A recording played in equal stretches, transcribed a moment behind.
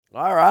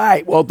All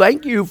right. Well,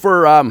 thank you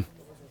for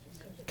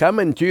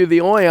coming to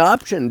the only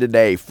option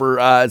today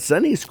for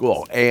Sunday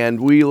school, and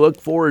we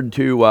look forward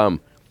to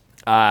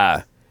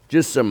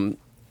just some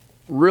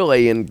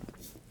really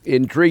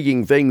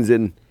intriguing things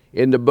in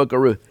the book of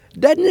Ruth.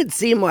 Doesn't it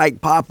seem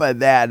like, Papa,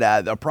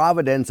 that the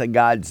providence of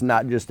God's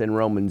not just in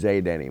Romans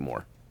 8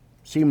 anymore?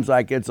 Seems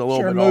like it's a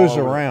little Sure bit all moves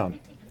over. around.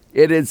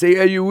 It is.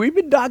 We've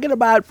been talking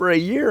about it for a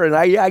year, and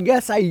I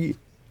guess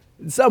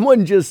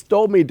someone just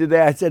told me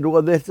today. I said,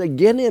 "Well, this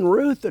again in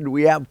Ruth, and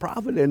we have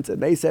providence,"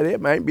 and they said it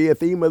might be a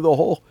theme of the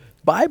whole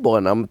Bible,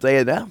 and I'm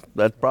saying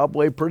that's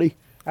probably pretty.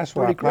 That's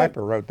why pretty correct.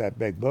 Piper wrote that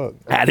big book.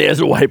 That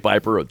is why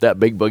Piper wrote that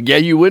big book. Yeah,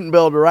 you wouldn't be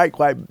able to write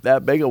quite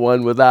that big a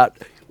one without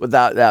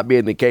that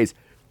being the case.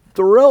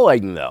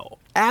 Thrilling, though,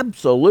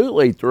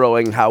 absolutely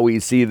thrilling how we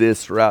see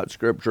this throughout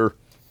Scripture,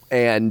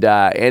 and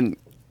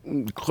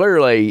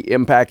clearly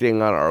impacting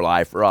on our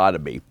life, or ought to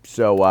be.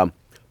 So,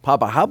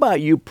 Papa, how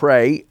about you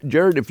pray?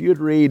 Jared, if you'd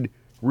read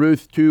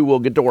Ruth 2, we'll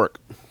get to work.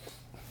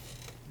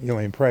 You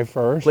want me to pray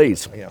first?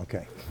 Please. Yeah,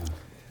 okay.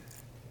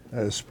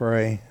 Let us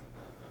pray.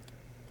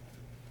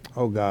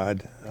 Oh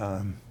God,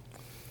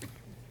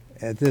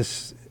 at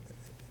this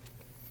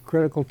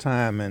critical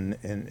time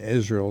in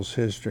Israel's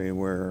history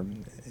where,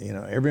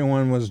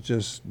 everyone was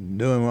just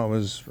doing what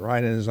was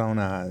right in his own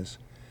eyes,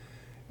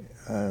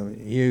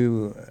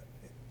 you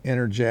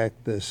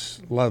interject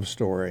this love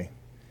story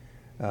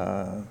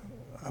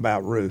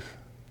about Ruth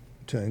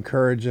to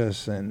encourage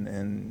us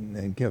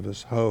and give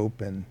us hope.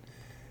 And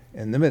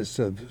in the midst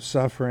of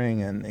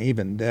suffering and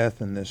even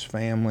death in this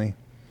family,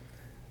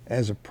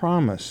 as a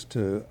promise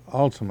to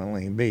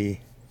ultimately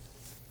be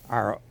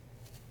our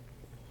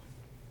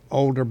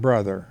older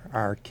brother,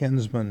 our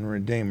kinsman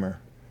redeemer,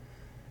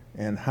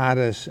 and hide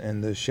us in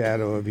the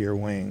shadow of your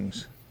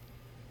wings.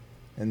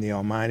 In the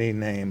almighty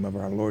name of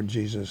our Lord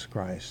Jesus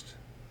Christ.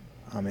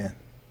 Amen.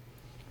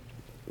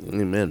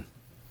 Amen.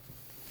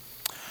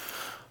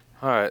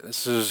 All right,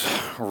 this is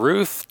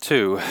Ruth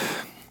 2.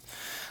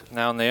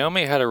 Now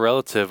Naomi had a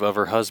relative of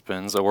her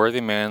husband's, a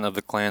worthy man of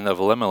the clan of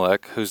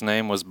Elimelech, whose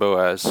name was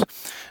Boaz.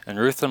 And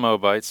Ruth the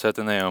Moabite said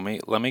to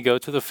Naomi, "Let me go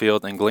to the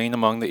field and glean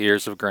among the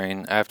ears of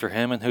grain, after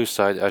him in whose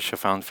sight I shall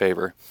find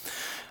favor."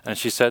 And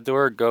she said to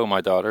her, "Go,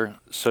 my daughter."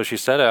 So she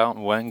set out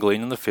and went and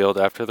gleaned in the field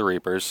after the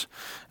reapers.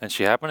 And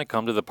she happened to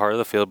come to the part of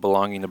the field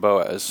belonging to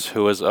Boaz,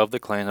 who was of the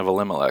clan of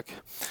Elimelech.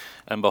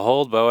 And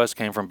behold, Boaz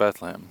came from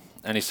Bethlehem.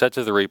 And he said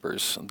to the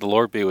reapers, "The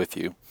Lord be with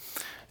you."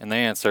 And they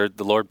answered,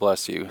 "The Lord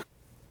bless you."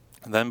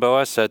 Then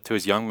Boaz said to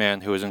his young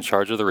man who was in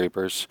charge of the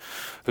reapers,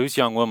 "Whose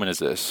young woman is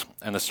this?"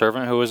 And the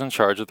servant who was in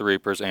charge of the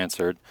reapers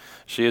answered,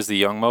 "She is the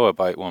young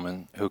Moabite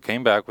woman, who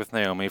came back with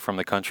Naomi from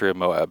the country of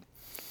Moab."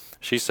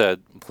 She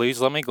said,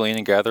 "Please let me glean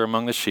and gather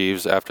among the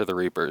sheaves after the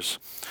reapers."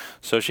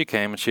 So she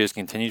came, and she has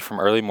continued from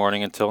early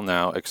morning until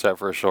now, except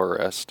for a short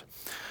rest.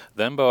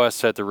 Then Boaz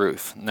said to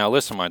Ruth, "Now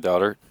listen, my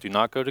daughter, do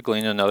not go to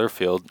glean in another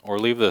field, or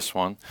leave this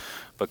one,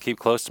 but keep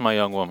close to my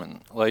young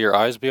woman. Let your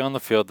eyes be on the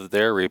field that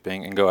they are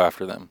reaping, and go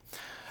after them.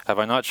 Have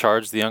I not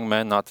charged the young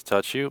men not to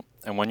touch you?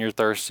 And when you're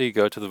thirsty,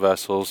 go to the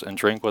vessels, and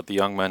drink what the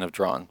young men have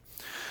drawn."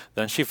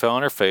 Then she fell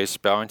on her face,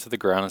 bowing to the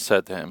ground, and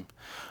said to him,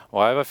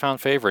 "Why have I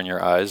found favor in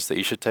your eyes, that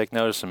you should take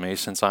notice of me,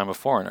 since I am a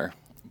foreigner?"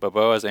 But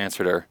Boaz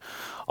answered her,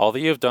 "All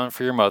that you have done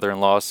for your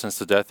mother-in-law since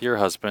the death of your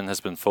husband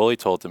has been fully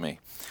told to me,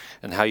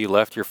 and how you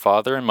left your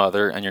father and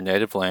mother and your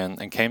native land,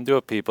 and came to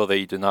a people that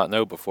you did not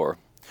know before.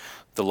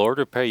 The Lord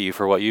repay you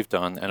for what you've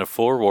done, and a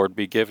full reward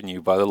be given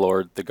you by the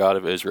Lord, the God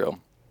of Israel,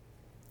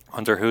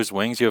 under whose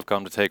wings you have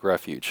come to take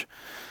refuge."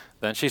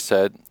 Then she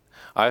said,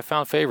 "I have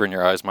found favor in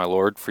your eyes, my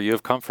lord, for you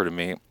have comforted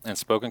me, and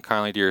spoken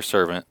kindly to your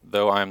servant,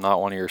 though I am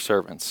not one of your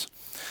servants."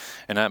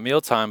 And at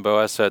mealtime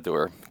Boaz said to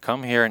her,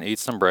 "Come here and eat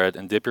some bread,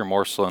 and dip your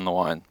morsel in the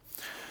wine."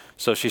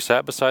 So she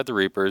sat beside the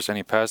reapers, and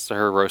he passed to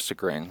her roasted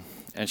grain.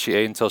 And she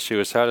ate until she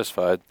was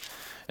satisfied,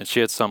 and she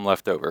had some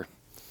left over.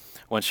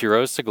 When she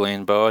rose to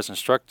glean, Boaz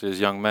instructed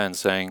his young men,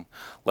 saying,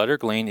 "Let her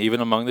glean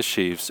even among the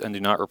sheaves, and do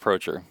not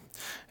reproach her.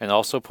 And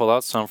also pull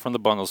out some from the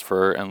bundles for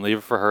her, and leave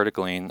it for her to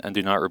glean, and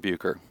do not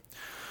rebuke her."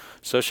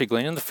 So she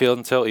gleaned in the field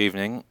until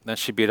evening. Then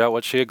she beat out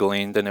what she had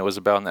gleaned, and it was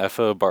about an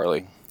ephah of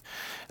barley.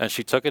 And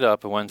she took it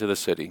up and went to the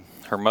city.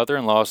 Her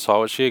mother-in-law saw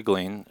what she had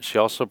gleaned. She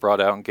also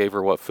brought out and gave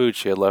her what food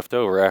she had left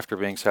over after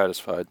being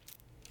satisfied.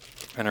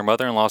 And her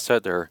mother-in-law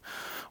said to her,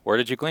 "Where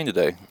did you glean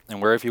today?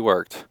 And where have you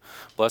worked?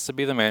 Blessed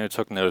be the man who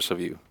took notice of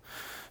you."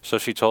 So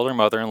she told her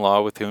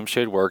mother-in-law with whom she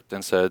had worked,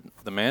 and said,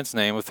 "The man's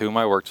name with whom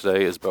I work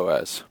today is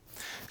Boaz."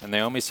 And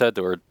Naomi said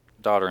to her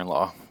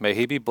daughter-in-law, "May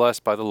he be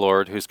blessed by the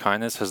Lord, whose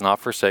kindness has not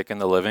forsaken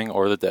the living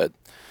or the dead."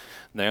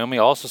 Naomi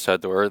also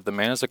said to her, "The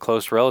man is a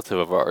close relative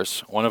of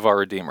ours, one of our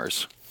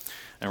redeemers."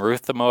 And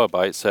Ruth the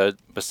Moabite said,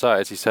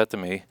 "Besides, he said to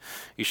me,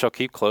 'You shall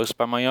keep close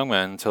by my young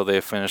men until they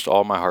have finished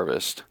all my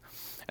harvest.'"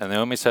 And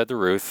Naomi said to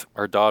Ruth,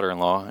 her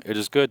daughter-in-law, "It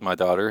is good, my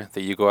daughter,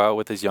 that you go out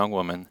with his young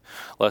woman,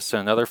 lest in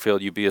another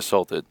field you be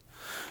assaulted."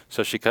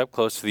 So she kept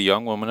close to the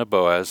young woman of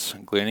Boaz,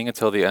 gleaning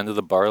until the end of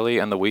the barley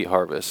and the wheat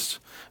harvest,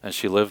 and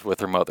she lived with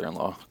her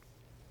mother-in-law.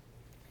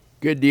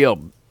 Good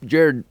deal.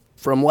 Jared,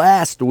 from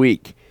last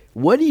week,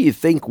 what do you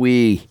think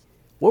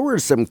what were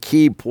some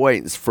key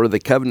points for the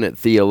covenant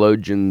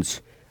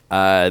theologians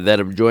that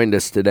have joined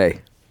us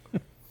today?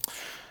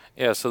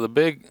 Yeah, so the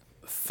big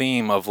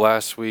theme of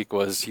last week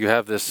was you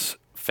have this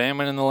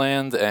famine in the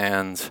land,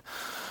 and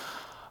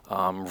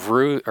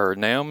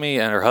Naomi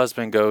and her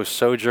husband go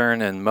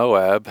sojourn in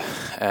Moab,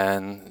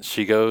 and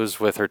she goes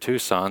with her two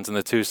sons, and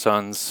the two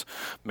sons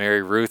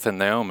marry Ruth and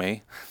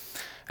Naomi,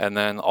 and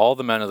then all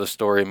the men of the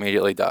story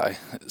immediately die.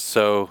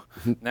 So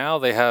now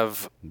they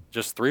have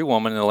just 3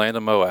 women in the land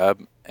of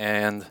Moab,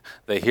 and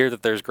they hear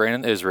that there's grain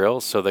in Israel,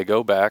 so they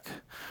go back.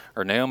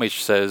 Or Naomi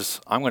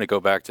says, I'm going to go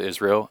back to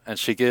Israel, and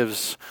she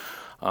gives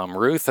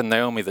Ruth and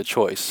Naomi the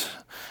choice.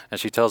 And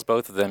she tells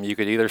both of them, you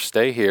could either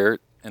stay here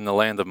in the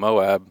land of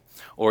Moab,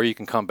 or you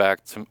can come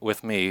back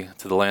with me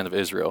to the land of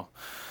Israel.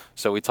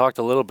 So we talked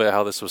a little bit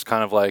how this was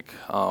kind of like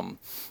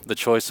the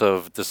choice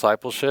of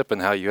discipleship,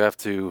 and how you have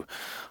to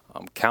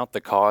count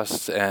the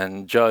costs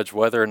and judge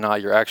whether or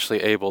not you're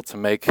actually able to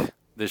make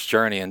this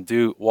journey and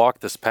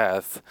walk this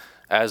path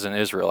as an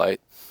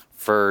Israelite.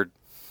 For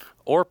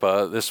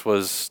Orpah, this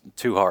was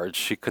too hard.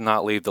 She could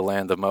not leave the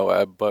land of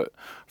Moab. But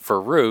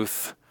for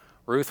Ruth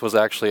was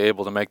actually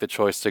able to make the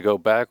choice to go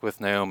back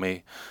with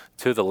Naomi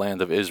to the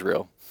land of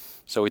Israel.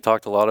 So we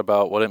talked a lot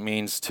about what it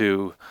means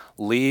to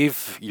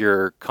leave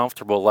your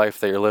comfortable life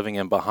that you're living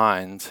in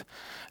behind,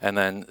 and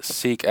then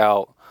seek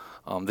out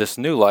this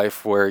new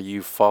life where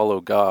you follow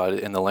God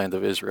in the land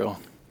of Israel.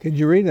 Could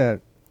you read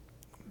that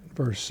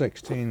verse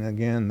 16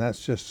 again?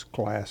 That's just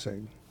classic.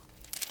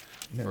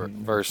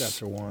 Verse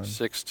chapter 1.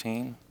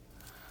 16.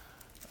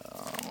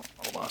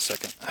 Hold on a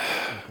second.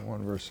 Chapter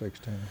 1, verse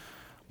 16.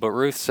 But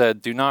Ruth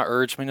said, do not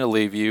urge me to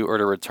leave you or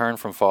to return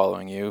from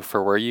following you,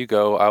 for where you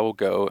go, I will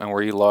go, and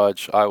where you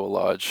lodge, I will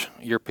lodge.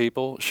 Your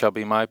people shall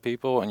be my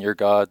people, and your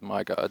God,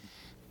 my God.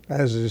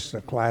 That is just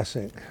a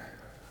classic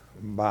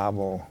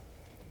Bible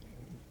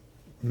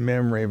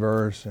memory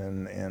verse,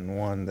 and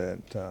one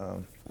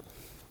that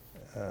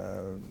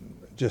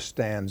just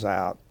stands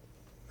out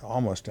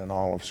almost in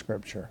all of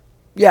Scripture.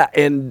 Yeah,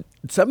 and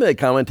some of the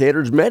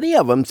commentators, many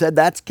of them said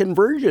that's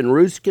conversion,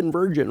 Ruth's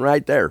conversion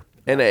right there.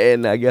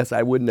 And I guess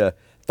I wouldn't have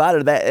thought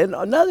of that. And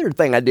another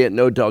thing I didn't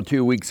know till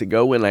 2 weeks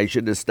ago, when I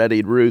should have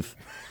studied Ruth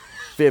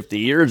 50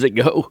 years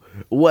ago,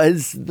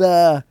 was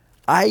the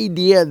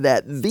idea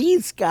that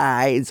these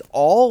guys,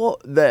 all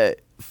the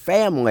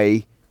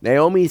family,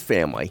 Naomi's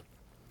family,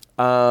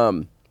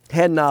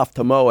 heading off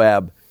to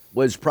Moab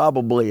was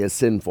probably a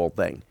sinful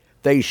thing.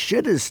 They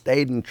should have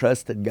stayed and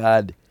trusted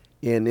God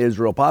in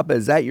Israel. Papa,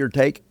 is that your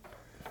take?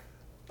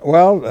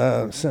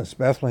 Well, since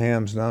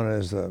Bethlehem's known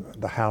as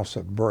the house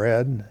of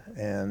bread,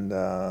 and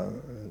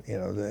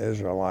the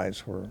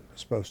Israelites were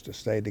supposed to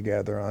stay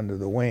together under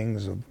the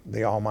wings of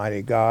the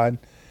Almighty God,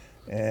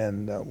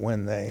 and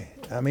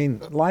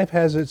life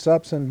has its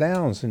ups and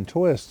downs and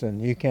twists,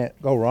 and you can't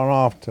go run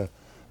off to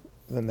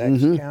the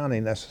next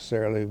county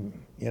necessarily,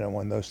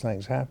 when those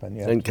things happen.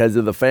 And because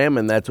of the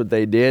famine, that's what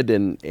they did,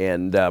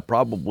 and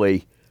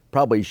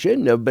probably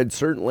shouldn't have, but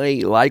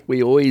certainly, like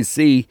we always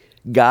see,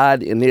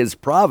 God in His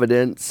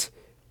providence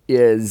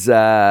is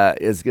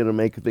going to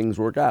make things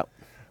work out.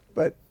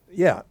 But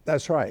yeah,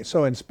 that's right.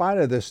 So in spite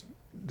of this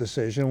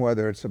decision,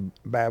 whether it's a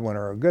bad one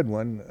or a good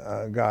one,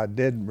 God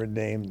did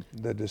redeem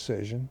the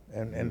decision,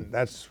 and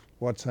that's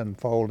what's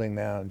unfolding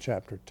now in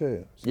chapter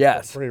 2. So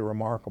yes. Pretty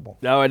remarkable.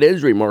 No, it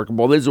is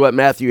remarkable. This is what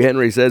Matthew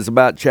Henry says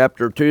about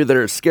chapter 2.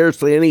 There is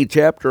scarcely any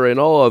chapter in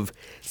all of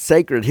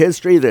sacred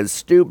history that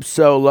stoops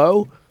so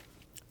low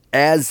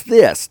as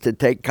this, to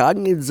take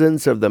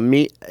cognizance of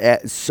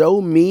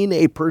so mean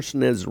a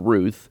person as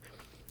Ruth,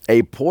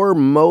 a poor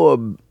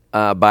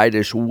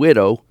Moabitish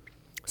widow,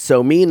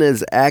 so mean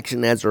as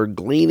action as her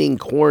gleaning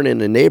corn in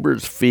a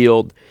neighbor's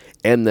field,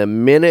 and the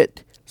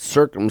minute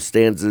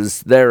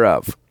circumstances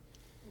thereof.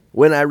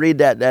 When I read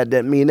that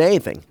doesn't mean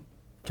anything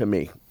to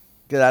me,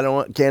 because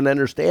I can't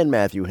understand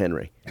Matthew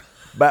Henry.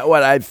 But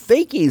what I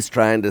think he's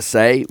trying to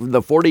say,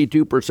 the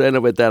 42%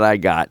 of it that I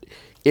got,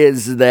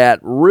 is that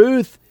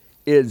Ruth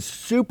is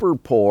super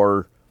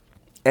poor,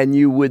 and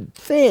you would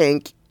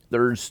think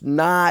there's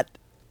not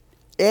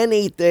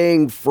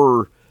anything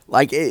for,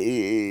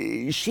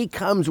 she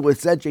comes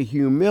with such a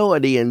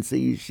humility, and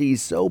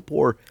she's so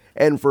poor.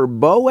 And for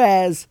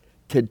Boaz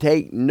to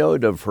take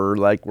note of her,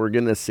 like we're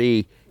going to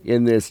see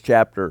in this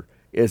chapter,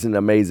 is an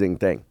amazing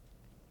thing.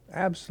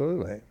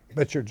 Absolutely.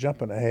 But you're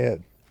jumping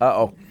ahead.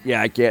 Uh-oh.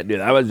 Yeah, I can't do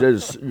that. I was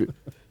just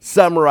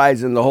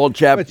summarizing the whole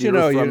chapter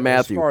from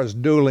Matthew. As far as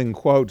dueling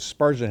quotes,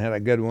 Spurgeon had a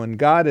good one.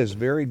 God is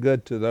very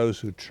good to those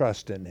who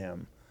trust in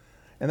Him.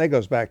 And that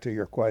goes back to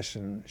your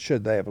question,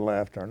 should they have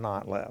left or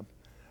not left?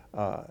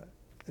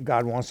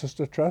 God wants us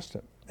to trust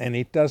Him. And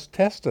He does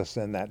test us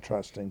in that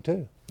trusting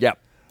too. Yep.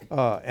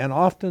 And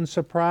often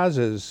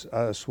surprises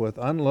us with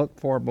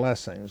unlooked-for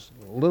blessings.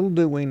 Little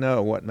do we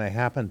know what may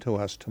happen to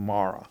us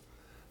tomorrow.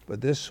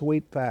 But this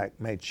sweet fact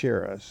may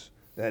cheer us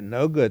that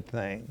no good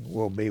thing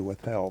will be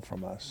withheld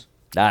from us.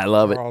 I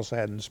love it. Charles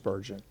Haddon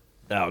Spurgeon.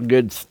 Oh,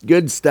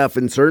 good stuff,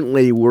 and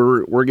certainly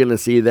we're going to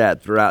see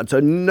that throughout.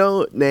 So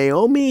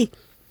Naomi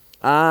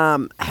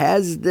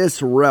has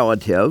this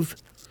relative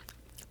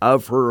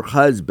of her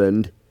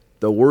husband,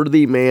 the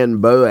worthy man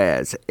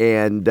Boaz,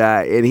 and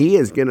he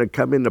is going to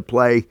come into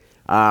play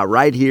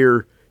right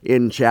here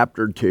in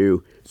chapter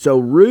 2. So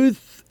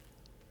Ruth,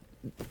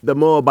 the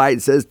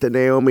Moabite, says to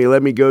Naomi,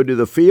 "Let me go to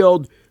the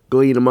field,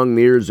 glean among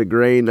the ears of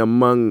grain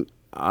among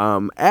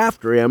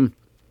after him,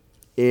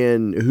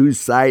 in whose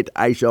sight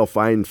I shall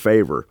find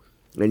favor."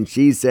 And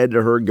she said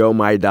to her, "Go,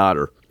 my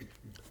daughter."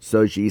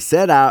 So she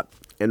set out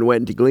and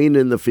went to glean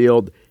in the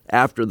field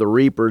after the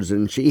reapers,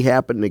 and she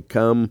happened to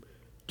come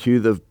to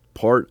the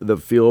part of the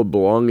field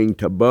belonging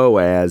to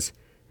Boaz,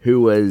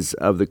 who was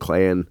of the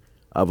clan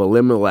of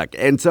Elimelech.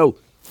 And so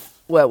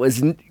what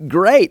was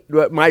great,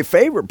 my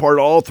favorite part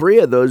of all three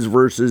of those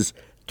verses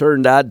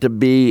turned out to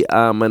be,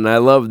 and I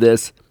love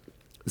this,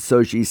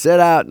 so she set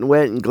out and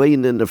went and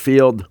gleaned in the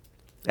field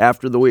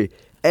after the wheat,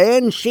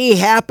 and she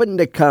happened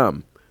to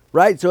come.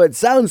 Right? So it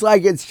sounds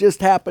like it's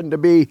just happened to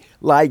be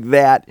like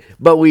that,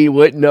 but we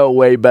would know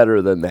way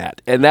better than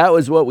that. And that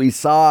was what we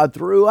saw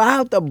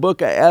throughout the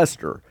book of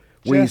Esther.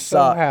 Just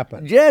so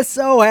happened,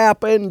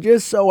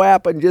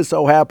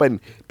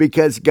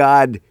 because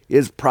God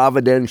is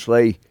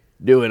providentially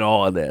doing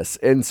all of this.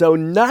 And so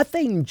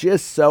nothing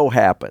just so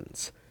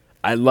happens.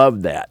 I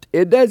love that.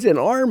 It does in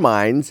our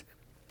minds.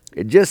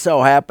 It just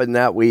so happened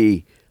that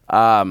we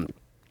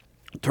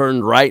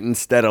turned right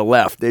instead of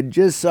left. It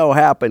just so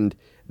happened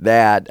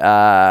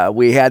that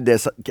we had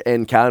this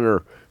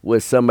encounter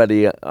with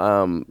somebody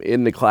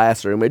in the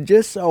classroom. It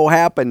just so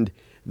happened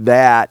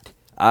that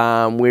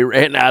we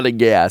ran out of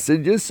gas.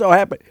 It just so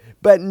happened.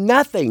 But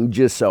nothing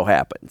just so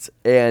happens.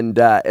 And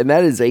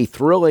that is a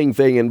thrilling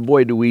thing, and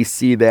boy, do we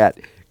see that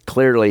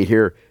clearly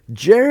here.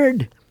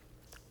 Jared,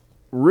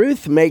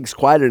 Ruth makes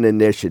quite an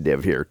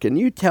initiative here. Can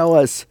you tell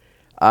us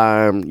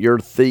your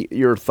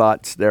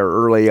thoughts there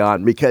early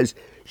on? Because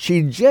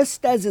she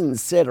just doesn't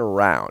sit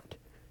around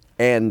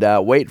and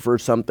wait for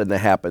something to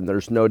happen.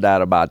 There's no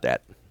doubt about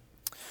that.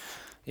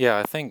 Yeah,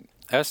 I think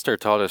Esther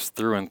taught us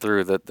through and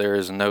through that there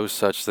is no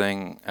such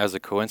thing as a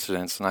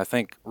coincidence. And I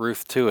think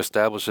Ruth, too,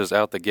 establishes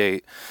out the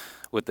gate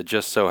with the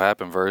just so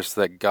happen verse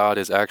that God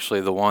is actually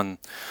the one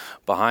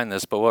behind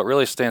this. But what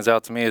really stands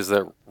out to me is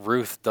that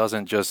Ruth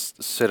doesn't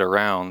just sit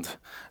around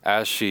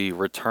as she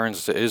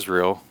returns to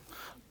Israel.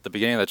 The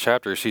beginning of the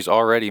chapter, she's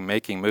already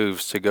making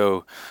moves to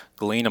go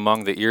glean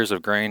among the ears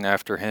of grain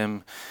after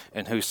him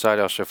in whose sight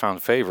I shall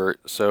find favor.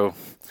 So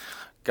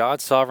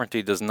God's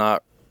sovereignty does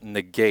not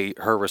negate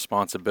her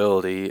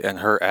responsibility and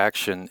her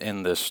action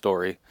in this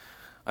story.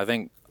 I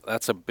think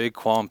that's a big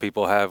qualm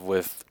people have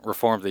with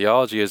Reformed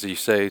theology, is you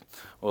say,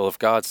 well, if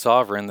God's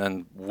sovereign,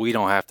 then we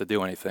don't have to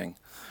do anything.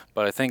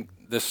 But I think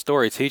this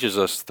story teaches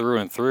us through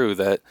and through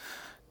that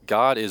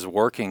God is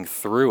working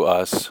through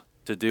us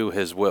to do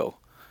his will.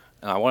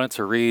 And I wanted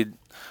to read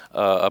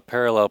a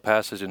parallel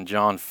passage in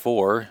John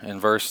 4 in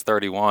verse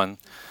 31.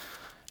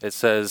 It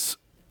says,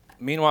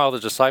 "Meanwhile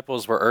the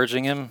disciples were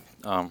urging him,"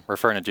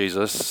 referring to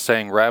Jesus,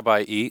 saying,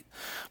 "Rabbi, eat."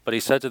 But he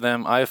said to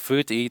them, "I have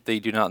food to eat that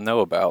you do not know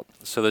about."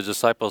 So the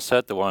disciples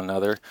said to one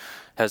another,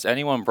 "Has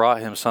anyone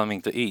brought him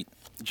something to eat?"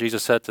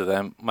 Jesus said to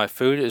them, "My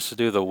food is to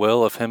do the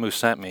will of him who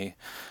sent me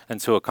and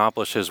to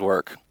accomplish his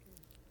work.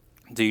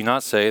 Do you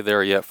not say, there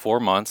are yet 4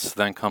 months,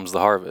 then comes the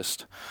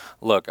harvest?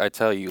 Look, I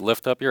tell you,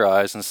 lift up your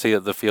eyes and see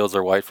that the fields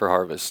are white for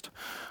harvest.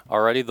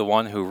 Already the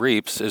one who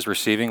reaps is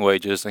receiving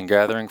wages and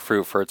gathering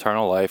fruit for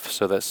eternal life,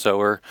 so that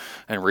sower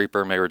and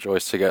reaper may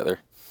rejoice together."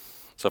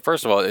 So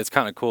first of all, it's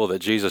kind of cool that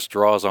Jesus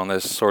draws on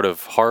this sort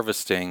of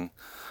harvesting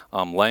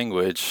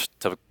language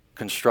to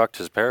construct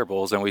his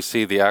parables, and we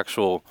see the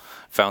actual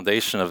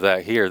foundation of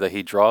that here that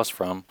he draws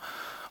from.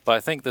 But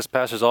I think this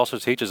passage also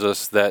teaches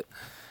us that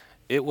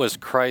it was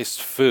Christ's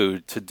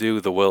food to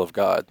do the will of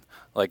God.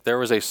 Like, there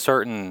was a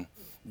certain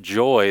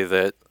joy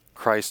that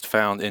Christ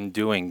found in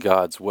doing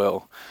God's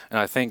will. And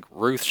I think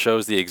Ruth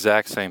shows the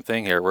exact same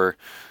thing here, where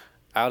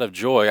out of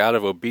joy, out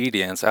of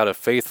obedience, out of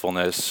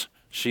faithfulness,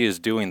 she is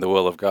doing the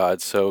will of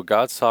God. So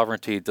God's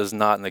sovereignty does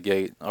not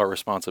negate our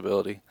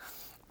responsibility.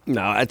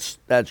 No,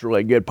 that's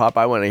really good, Pop.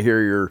 I want to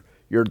hear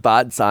your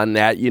thoughts on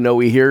that. You know,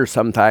 we hear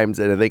sometimes,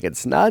 and I think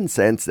it's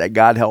nonsense, that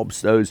God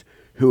helps those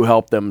who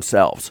help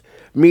themselves,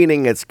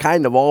 meaning it's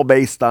kind of all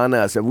based on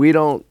us. If we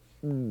don't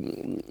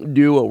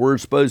do what we're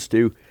supposed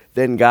to,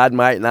 then God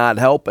might not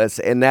help us,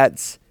 and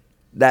that's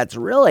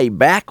really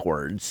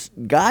backwards.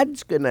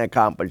 God's going to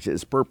accomplish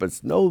his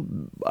purpose. No,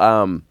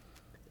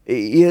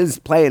 his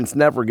plan's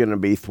never going to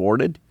be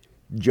thwarted,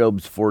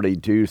 Job's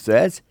 42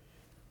 says,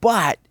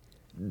 but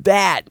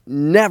that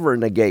never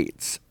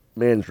negates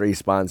man's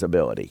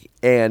responsibility,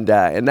 and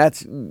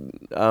that's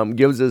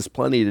gives us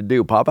plenty to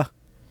do. Papa?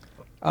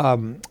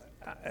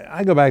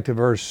 I go back to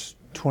verse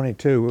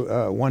 22,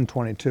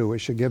 122,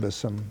 which should give us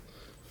some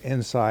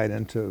insight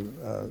into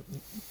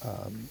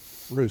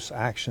Ruth's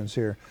actions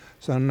here.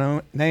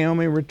 So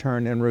Naomi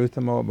returned, and Ruth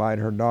the Moabite,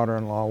 her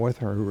daughter-in-law, with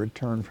her, who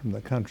returned from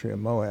the country of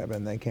Moab,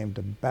 and they came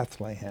to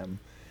Bethlehem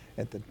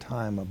at the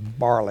time of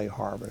barley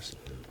harvest.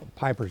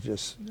 Piper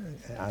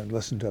I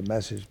listened to a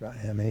message about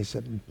him, and he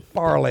said,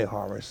 barley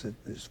harvest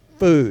is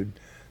food.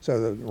 So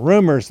the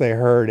rumors they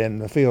heard in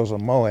the fields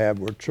of Moab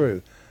were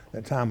true.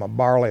 The time of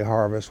barley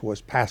harvest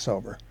was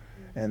Passover,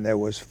 and there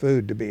was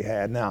food to be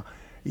had. Now,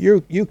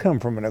 you come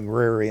from an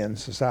agrarian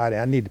society.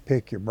 I need to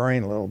pick your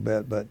brain a little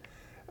bit, but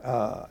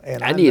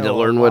and I need to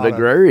learn what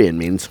agrarian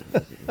means.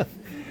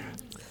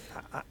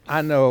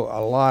 I know a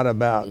lot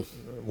about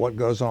what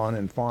goes on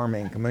in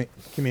farming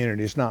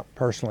communities, not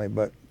personally,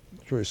 but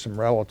through some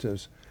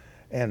relatives.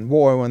 And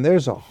boy, when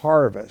there's a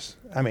harvest,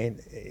 I mean,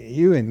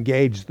 you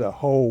engage the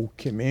whole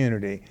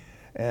community,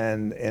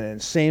 and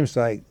it seems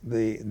like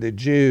the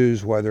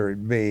Jews, whether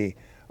it be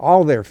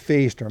all their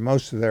feast or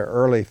most of their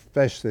early,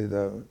 especially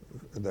the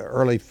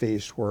early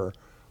feasts were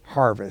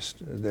harvest.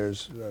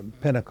 There's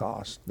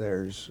Pentecost,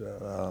 there's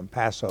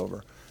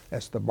Passover.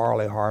 That's the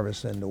barley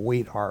harvest and the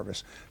wheat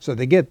harvest. So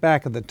they get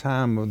back at the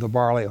time of the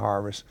barley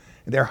harvest.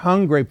 They're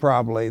hungry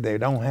probably. They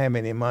don't have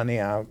any money,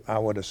 I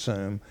would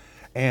assume.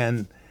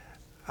 And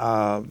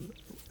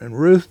in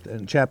Ruth,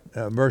 in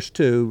verse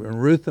 2,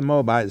 and Ruth the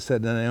Moabite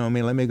said to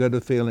Naomi, let me go to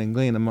the field and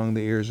glean among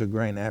the ears of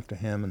grain after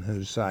him in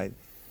whose sight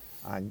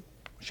I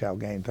shall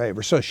gain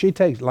favor. So she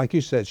takes, like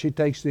you said, she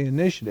takes the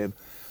initiative.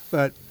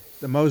 But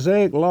the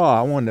Mosaic law,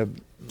 I wanted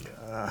to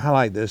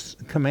highlight this,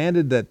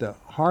 commanded that the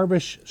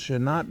harvest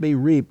should not be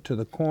reaped to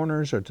the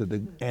corners or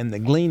and the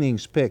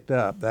gleanings picked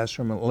up. That's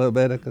from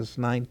Leviticus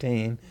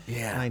 19,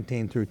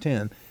 19 through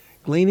 10.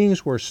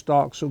 Gleanings were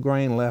stalks of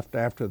grain left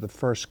after the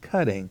first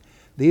cutting.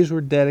 These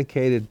were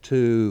dedicated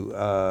to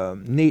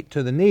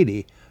the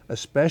needy,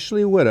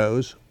 especially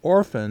widows,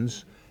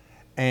 orphans,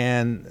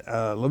 and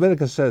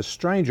Leviticus says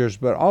strangers,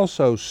 but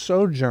also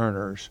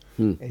sojourners.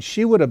 And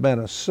she would have been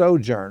a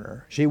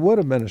sojourner. She would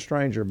have been a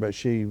stranger, but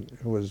she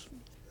was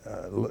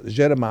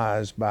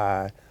legitimized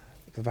by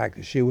the fact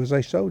that she was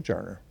a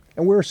sojourner.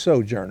 And we're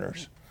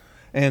sojourners.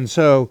 And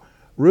so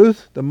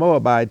Ruth the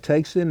Moabite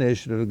takes the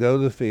initiative to go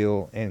to the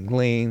field and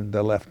glean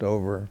the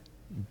leftover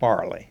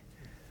barley.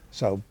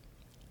 So,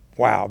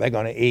 wow, they're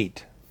going to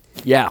eat.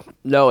 Yeah,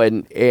 no,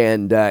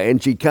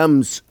 and she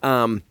comes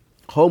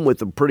home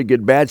with a pretty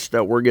good batch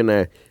that we're going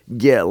to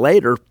get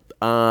later.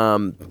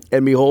 And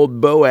behold,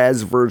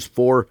 Boaz, verse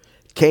 4,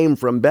 came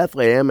from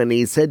Bethlehem, and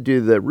he said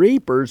to the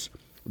reapers,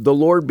 the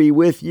Lord be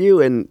with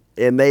you. And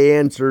they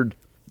answered,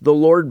 the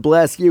Lord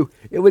bless you.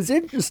 It was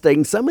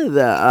interesting. Some of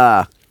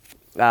the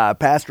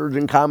pastors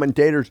and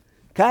commentators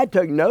kind of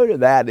took note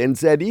of that and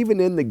said, even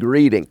in the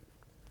greeting,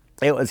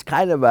 it was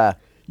kind of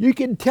you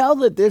could tell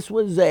that this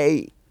was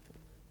a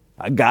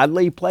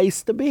godly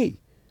place to be.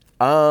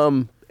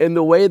 In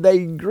the way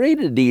they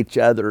greeted each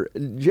other.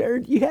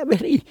 Jared, do you have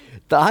any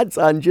thoughts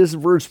on just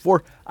verse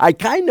 4? I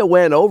kind of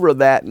went over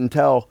that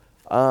until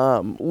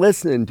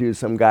listening to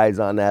some guys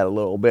on that a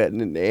little bit,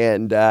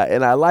 and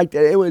I liked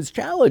it. It was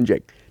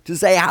challenging to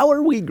say, how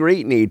are we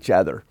greeting each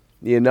other?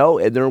 You know,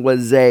 and there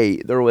was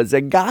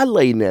a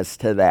godliness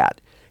to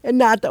that, and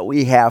not that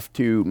we have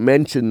to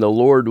mention the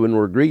Lord when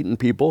we're greeting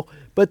people,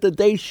 but that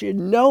they should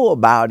know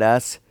about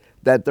us,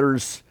 that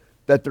there's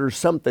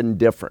something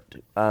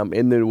different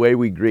in the way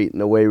we greet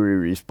and the way we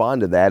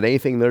respond to that.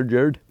 Anything there,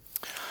 Jared?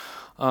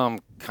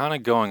 Kind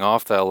of going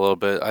off that a little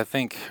bit, I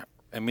think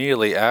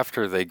immediately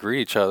after they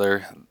greet each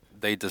other,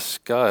 they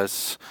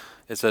discuss,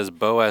 it says,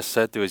 Boaz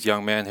said to his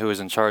young man who was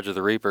in charge of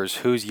the reapers,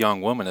 whose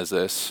young woman is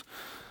this?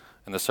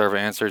 And the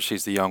servant answered,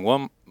 she's the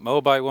young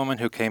Moabite woman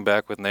who came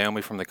back with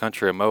Naomi from the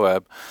country of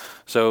Moab.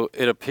 So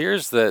it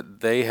appears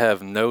that they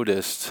have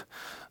noticed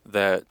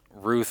that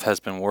Ruth has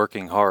been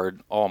working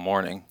hard all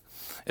morning.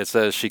 It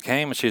says she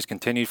came and she's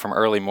continued from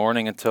early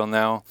morning until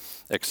now,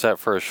 except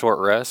for a short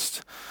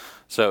rest.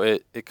 So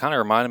it kind of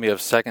reminded me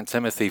of 2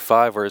 Timothy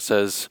 5, where it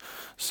says,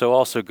 so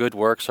also good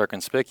works are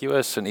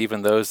conspicuous, and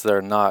even those that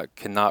are not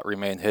cannot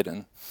remain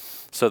hidden.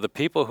 So the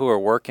people who are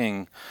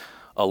working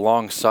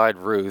alongside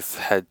Ruth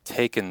had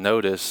taken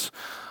notice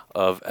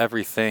of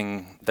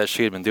everything that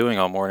she had been doing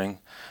all morning.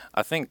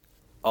 I think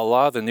a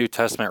lot of the New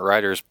Testament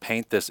writers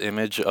paint this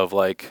image of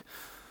like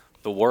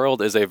the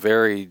world is a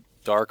very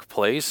dark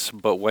place,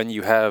 but when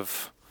you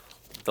have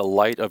the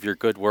light of your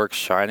good works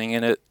shining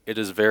in it, it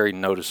is very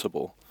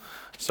noticeable.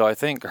 So I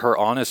think her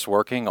honest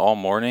working all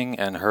morning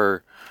and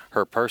her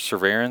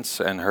perseverance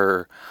and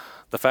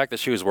the fact that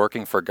she was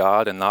working for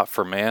God and not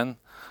for man,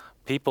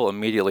 people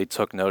immediately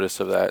took notice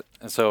of that.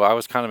 And so I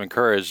was kind of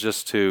encouraged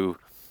just to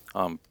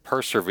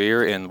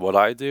persevere in what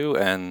I do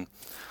and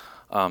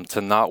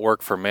to not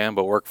work for man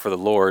but work for the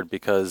Lord,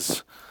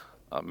 because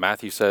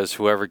Matthew says,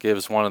 whoever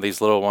gives one of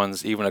these little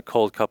ones even a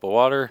cold cup of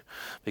water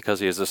because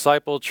he is a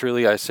disciple,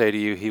 truly I say to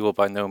you, he will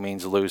by no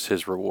means lose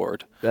his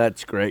reward.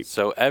 That's great.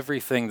 So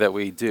everything that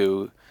we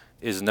do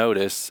is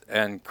noticed,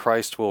 and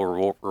Christ will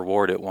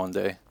reward it one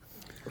day.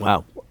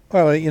 Wow.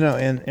 Well, you know,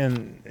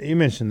 and you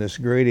mentioned this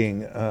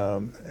greeting.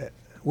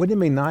 Wouldn't it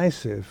be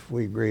nice if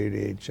we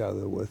greeted each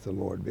other with the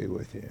Lord be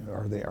with you,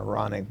 or the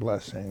Aaronic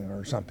blessing,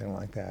 or something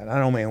like that? I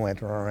don't mean we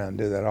went around and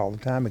do that all the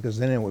time, because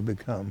then it would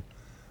become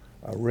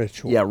a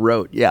ritual.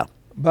 Yeah, yeah.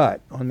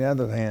 But on the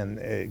other hand,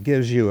 it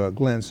gives you a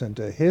glimpse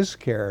into his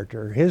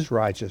character, his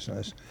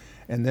righteousness,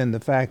 and then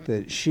the fact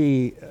that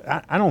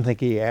I don't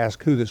think he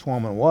asked who this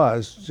woman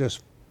was,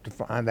 just to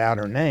find out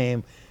her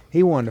name.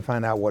 He wanted to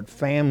find out what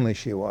family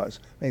she was.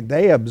 I mean,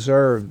 they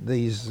observed,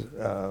 these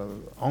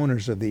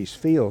owners of these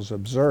fields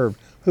observed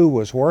who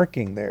was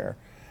working there.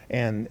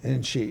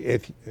 And she,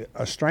 if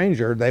a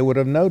stranger, they would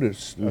have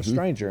noticed a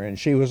stranger, and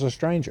she was a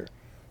stranger.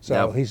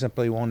 So he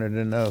simply wanted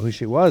to know who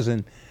she was,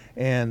 and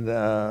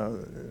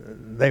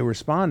they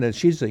responded.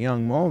 She's a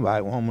young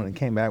Moabite woman and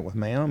came back with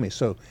Naomi.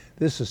 So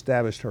this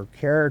established her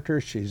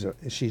character.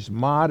 She's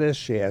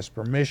modest. She has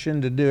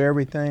permission to do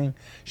everything.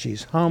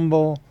 She's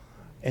humble,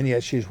 and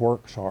yet she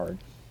works hard.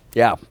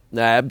 Yeah,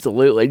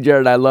 absolutely,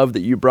 Jared. I love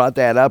that you brought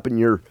that up, and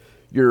your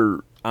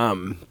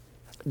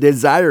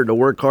desire to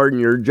work hard in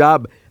your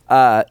job.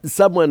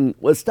 Someone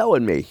was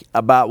telling me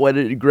about what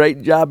a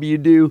great job you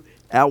do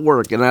at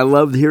work, and I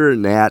loved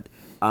hearing that.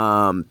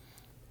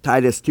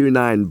 Titus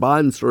 2:9,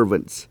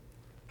 bondservants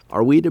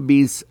are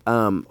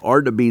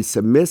to be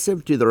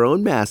submissive to their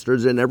own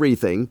masters in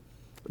everything.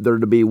 They're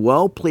to be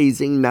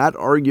well-pleasing, not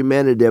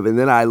argumentative. And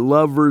then I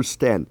love verse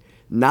 10,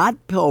 not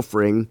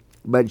pilfering,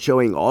 but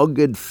showing all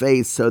good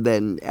faith, so that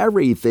in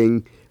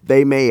everything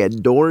they may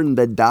adorn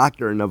the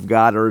doctrine of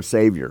God our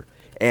Savior.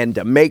 And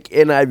to make,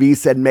 NIV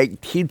said, make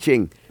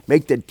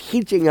the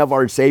teaching of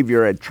our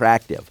Savior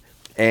attractive.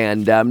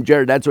 And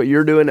Jared, that's what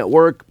you're doing at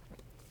work.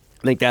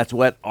 I think that's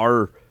what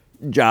our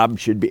job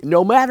should be,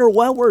 no matter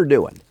what we're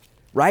doing,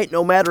 right?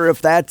 No matter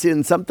if that's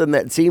in something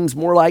that seems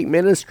more like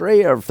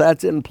ministry, or if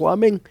that's in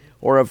plumbing,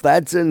 or if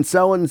that's in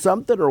sewing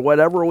something, or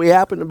whatever we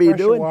happen to be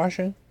doing.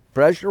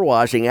 Pressure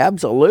washing,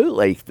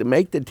 absolutely. To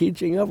make the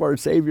teaching of our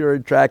Savior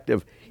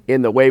attractive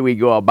in the way we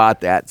go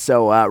about that.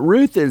 So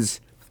Ruth is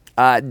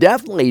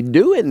definitely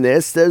doing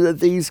this, so that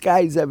these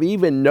guys have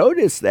even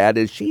noticed that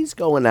as she's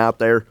going out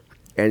there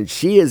and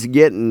she's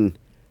getting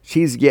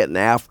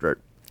after it.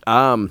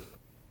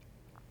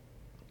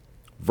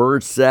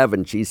 Verse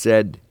 7, she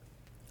said,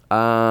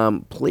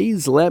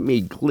 please let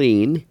me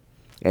glean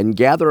and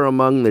gather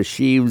among the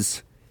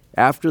sheaves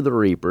after the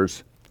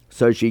reapers.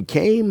 So she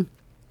came,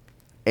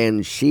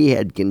 and she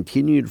had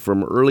continued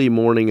from early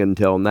morning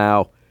until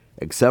now,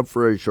 except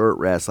for a short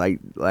rest,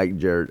 like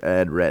Jared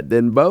had read.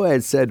 Then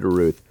Boaz said to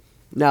Ruth,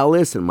 now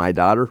listen, my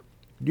daughter,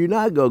 do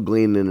not go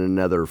glean in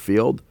another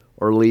field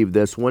or leave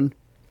this one,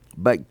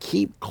 but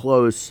keep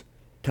close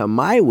to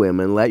my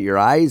women. Let your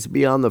eyes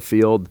be on the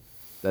field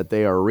that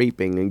they are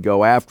reaping, and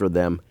go after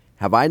them.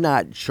 Have I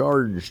not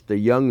charged the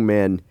young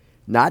men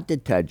not to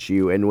touch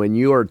you? And when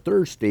you are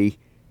thirsty,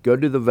 go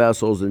to the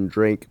vessels and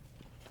drink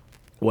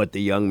what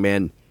the young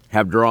men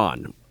have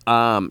drawn.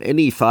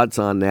 Any thoughts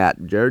on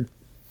that, Jared?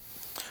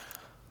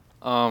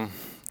 The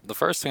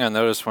first thing I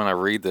notice when I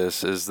read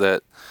this is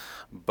that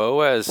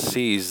Boaz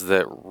sees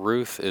that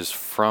Ruth is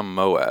from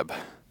Moab,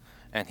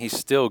 and he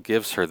still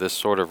gives her this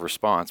sort of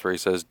response where he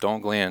says,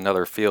 don't glean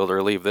another field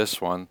or leave this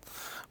one,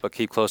 but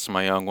keep close to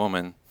my young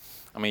woman.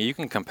 I mean, you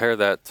can compare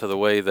that to the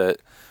way that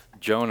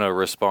Jonah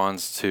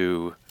responds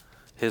to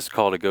his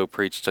call to go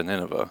preach to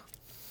Nineveh.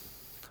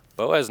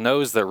 Boaz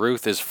knows that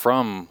Ruth is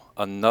from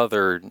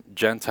another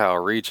Gentile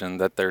region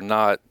that they're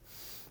not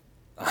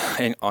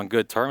on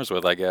good terms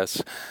with, I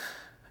guess,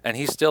 and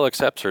he still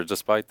accepts her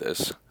despite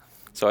this.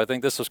 So I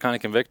think this was kind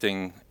of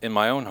convicting in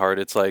my own heart.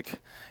 It's like,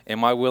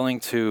 am I willing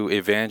to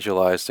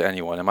evangelize to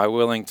anyone? Am I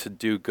willing to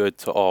do good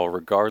to all,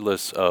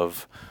 regardless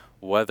of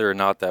whether or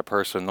not that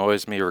person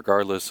annoys me,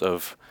 regardless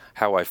of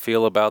how I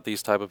feel about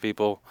these type of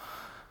people?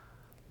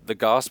 The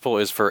gospel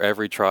is for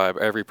every tribe,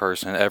 every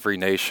person, every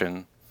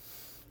nation.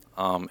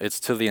 It's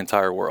to the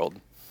entire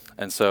world.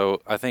 And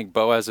so I think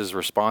Boaz's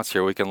response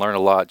here, we can learn a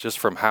lot just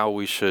from how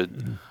we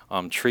should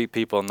treat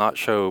people and not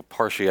show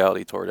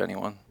partiality toward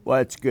anyone. Well,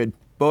 that's good.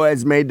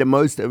 Boaz made the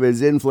most of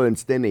his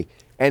influence, didn't he,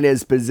 and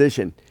his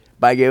position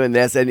by giving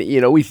this. And,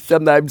 you know, we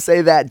sometimes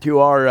say that to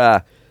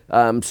our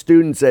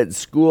students at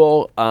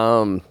school.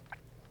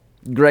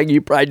 Greg,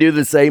 you probably do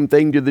the same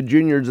thing to the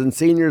juniors and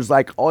seniors.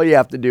 Like, all you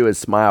have to do is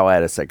smile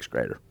at a sixth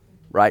grader,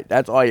 right?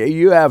 That's all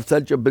you have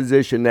such a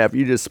position that if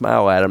you just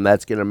smile at them,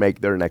 that's going to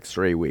make their next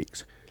 3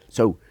 weeks.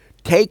 So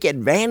take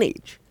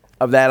advantage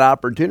of that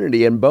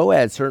opportunity, and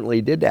Boaz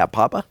certainly did that.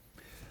 Papa?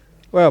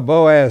 Well,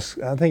 Boaz,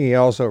 I think he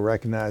also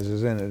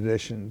recognizes, in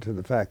addition to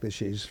the fact that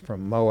she's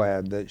from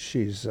Moab, that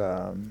she's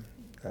the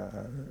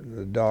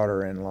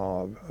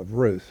daughter-in-law of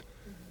Ruth.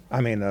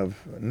 Of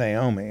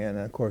Naomi, and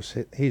of course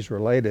he's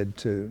related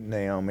to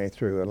Naomi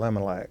through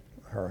Elimelech,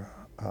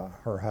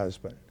 her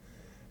husband.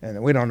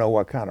 And we don't know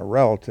what kind of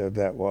relative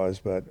that was,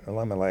 but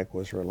Elimelech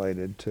was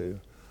related to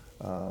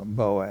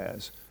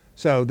Boaz.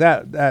 So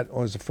that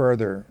was a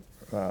further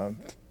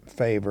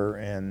favor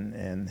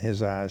in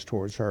his eyes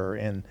towards her.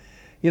 And,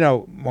 you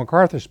know,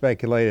 MacArthur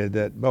speculated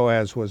that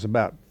Boaz was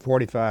about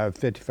 45,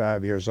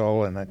 55 years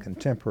old and a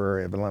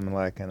contemporary of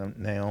Elimelech and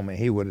Naomi.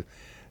 He would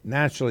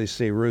naturally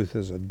see Ruth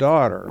as a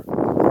daughter.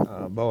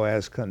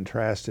 Boaz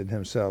contrasted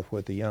himself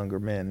with the younger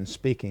men, and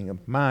speaking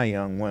of my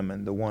young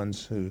women, the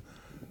ones who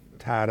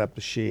tied up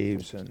the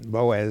sheaves, and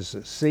Boaz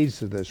accedes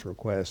to this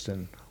request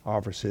and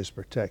offers his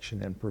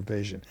protection and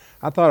provision.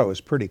 I thought it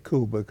was pretty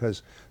cool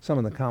because some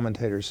of the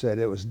commentators said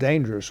it was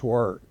dangerous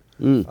work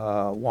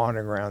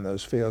wandering around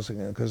those fields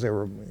again, because there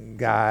were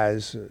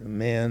guys,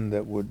 men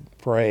that would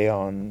prey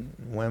on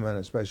women,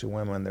 especially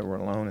women that were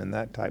alone and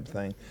that type of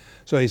thing.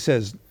 So he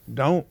says,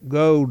 don't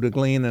go to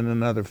glean in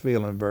another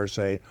field in verse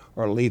 8,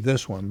 or leave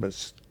this one, but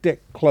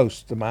stick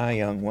close to my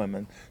young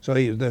women. So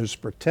there's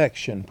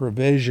protection,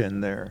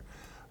 provision there.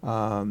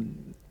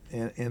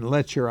 And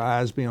let your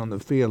eyes be on the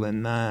field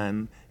in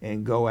 9,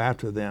 and go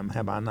after them.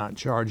 Have I not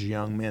charged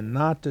young men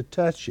not to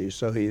touch you?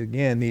 So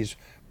he's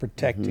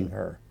protecting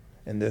her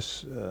in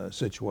this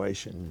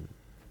situation.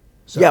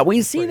 So yeah,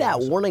 we see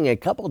that warning a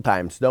couple of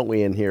times, don't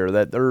we, in here,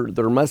 that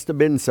there must have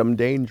been some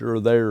danger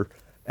there,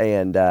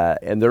 and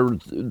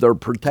they're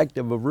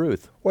protective of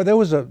Ruth. Well,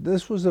 would have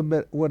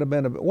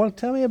been a bit. Well,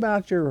 tell me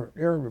about your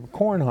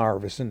corn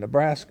harvest in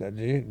Nebraska.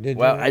 Did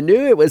you? I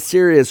knew it was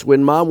serious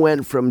when Mom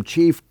went from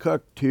chief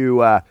cook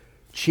to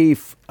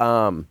chief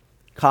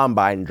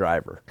combine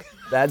driver.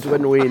 That's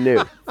when we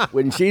knew.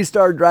 When she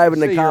started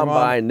driving the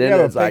combine, then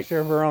it's like,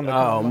 of her on the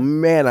oh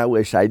combine? man, I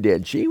wish I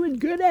did. She was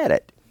good at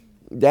it.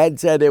 Dad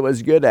said it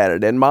was good at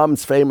it. And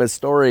Mom's famous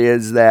story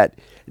is that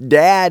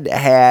Dad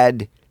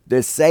had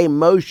the same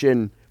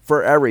motion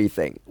for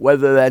everything,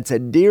 whether that's a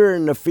deer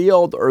in the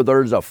field or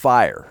there's a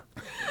fire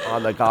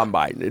on the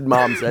combine. And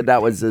Mom said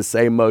that was the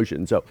same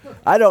motion. So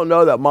I don't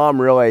know that Mom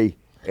really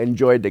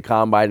enjoyed the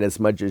combine as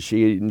much as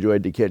she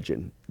enjoyed the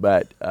kitchen,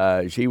 but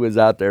she was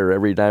out there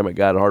every time it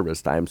got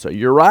harvest time. So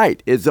you're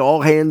right. It's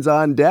all hands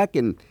on deck,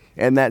 and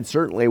that's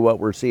certainly what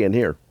we're seeing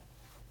here.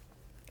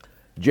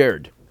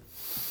 Jared,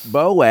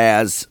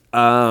 Boaz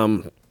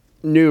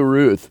knew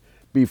Ruth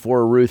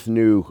before Ruth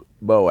knew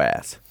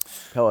Boaz.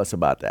 Tell us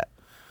about that.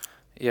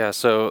 Yeah,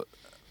 so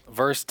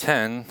verse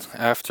 10,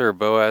 after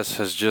Boaz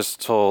has just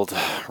told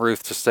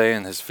Ruth to stay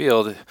in his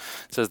field, it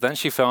says, Then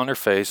she fell on her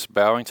face,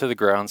 bowing to the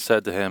ground,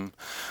 said to him,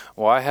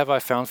 Why have I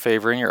found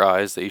favor in your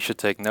eyes that you should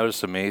take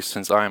notice of me,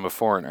 since I am a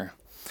foreigner?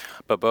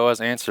 But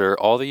Boaz answered her,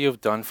 All that you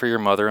have done for your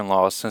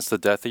mother-in-law since the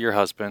death of your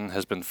husband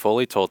has been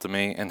fully told to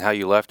me, and how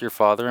you left your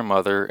father and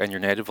mother and your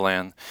native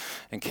land,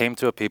 and came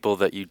to a people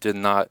that you did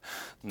not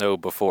know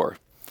before.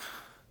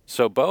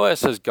 So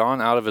Boaz has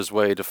gone out of his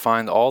way to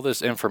find all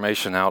this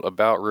information out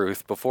about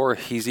Ruth before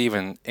he's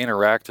even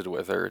interacted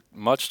with her,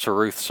 much to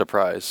Ruth's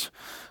surprise.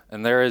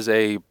 And there is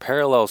a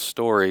parallel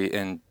story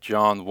in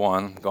John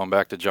 1, going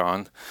back to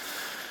John.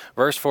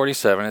 Verse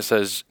 47, it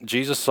says,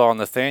 Jesus saw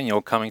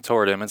Nathanael coming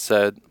toward him and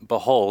said,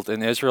 Behold,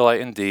 an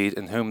Israelite indeed,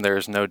 in whom there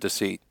is no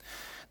deceit.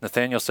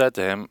 Nathanael said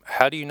to him,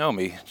 How do you know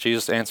me?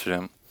 Jesus answered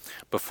him,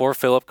 Before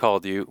Philip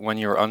called you, when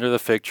you were under the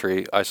fig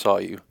tree, I saw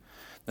you.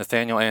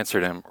 Nathanael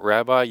answered him,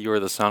 Rabbi, you are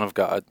the Son of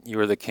God. You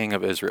are the King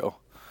of Israel.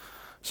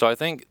 So I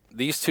think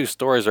these two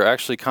stories are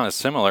actually kind of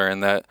similar in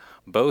that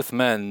both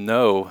men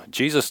know,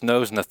 Jesus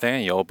knows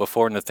Nathanael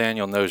before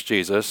Nathanael knows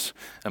Jesus,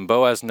 and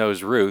Boaz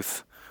knows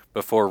Ruth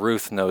before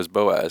Ruth knows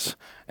Boaz.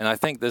 And I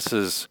think this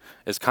is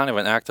kind of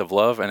an act of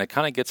love, and it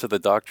kind of gets to the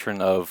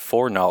doctrine of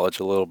foreknowledge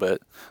a little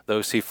bit.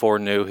 Those he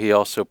foreknew, he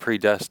also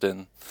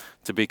predestined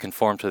to be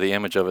conformed to the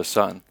image of his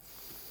Son.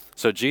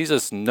 So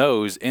Jesus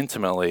knows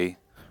intimately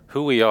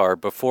who we are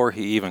before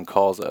he even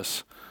calls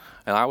us.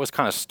 And I was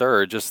kind of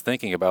stirred just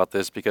thinking about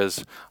this,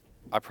 because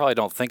I probably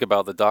don't think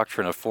about the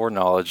doctrine of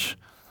foreknowledge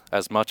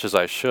as much as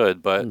I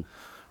should, but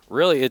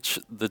really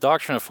the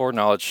doctrine of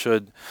foreknowledge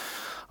should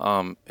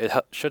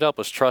help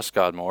us trust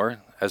God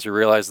more, as we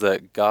realize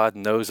that God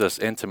knows us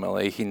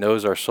intimately. He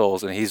knows our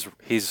souls, and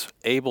he's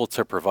able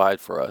to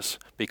provide for us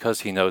because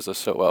he knows us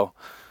so well.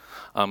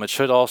 It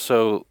should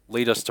also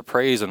lead us to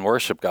praise and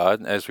worship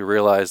God, as we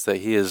realize that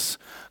he is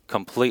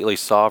completely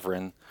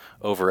sovereign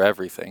over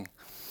everything.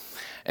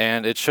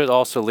 And it should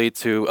also lead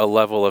to a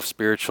level of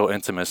spiritual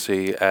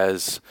intimacy,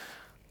 as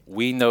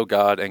we know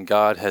God and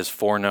God has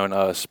foreknown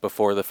us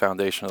before the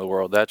foundation of the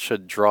world. That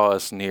should draw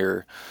us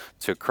near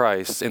to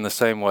Christ in the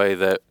same way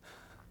that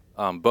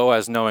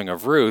Boaz knowing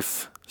of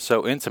Ruth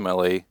so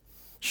intimately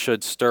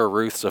should stir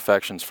Ruth's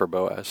affections for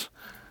Boaz.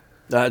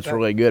 That's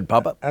really good,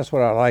 Papa. That's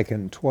what I like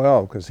in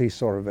 12, because he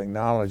sort of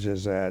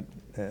acknowledges that.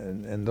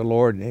 And the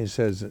Lord, he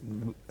says,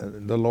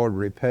 the Lord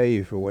repay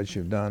you for what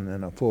you've done,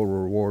 and a full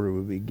reward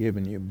will be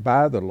given you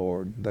by the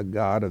Lord, the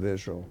God of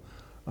Israel,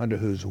 under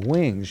whose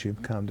wings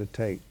you've come to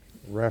take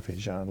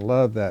refuge. I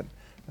love that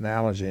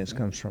analogy. It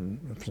comes from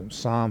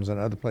Psalms and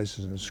other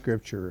places in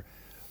Scripture.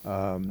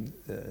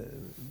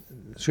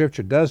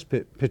 Scripture does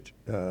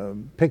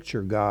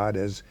picture God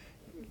as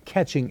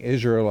catching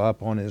Israel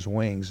up on his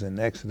wings in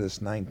Exodus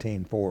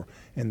 19:4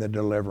 in the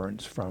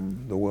deliverance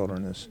from the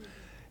wilderness.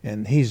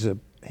 And he's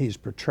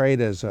portrayed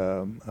as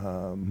a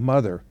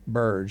mother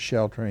bird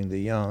sheltering the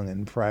young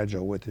and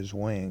fragile with his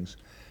wings.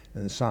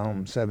 In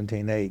Psalm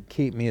 17:8,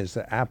 keep me as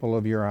the apple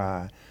of your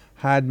eye,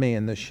 hide me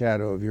in the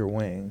shadow of your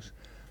wings.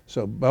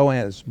 So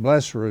Boaz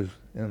blessed Ruth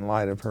in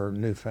light of her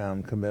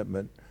newfound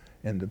commitment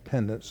and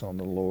dependence on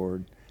the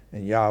Lord,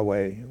 and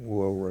Yahweh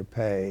will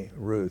repay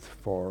Ruth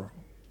for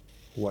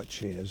what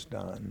she has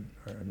done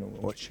and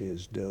what she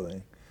is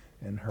doing,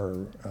 and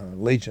her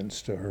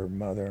allegiance to her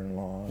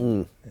mother-in-law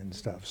and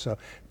stuff. So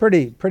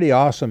pretty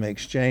awesome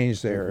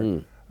exchange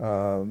there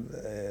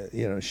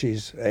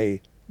She's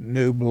a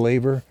new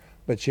believer,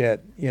 but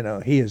yet,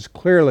 he is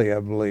clearly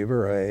a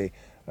believer, a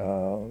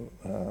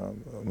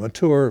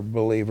mature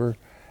believer,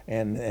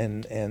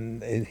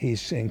 and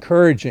he's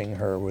encouraging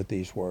her with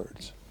these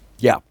words.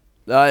 Yeah,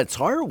 it's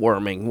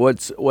heartwarming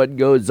what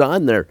goes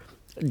on there.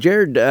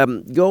 Jared,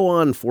 go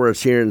on for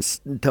us here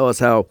and tell us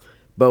how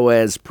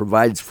Boaz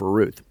provides for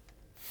Ruth.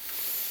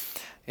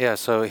 Yeah,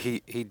 so he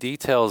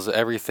details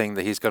everything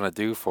that he's going to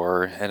do for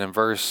her. And in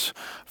verse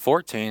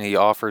 14, he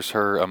offers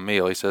her a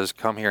meal. He says,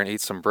 "Come here and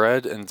eat some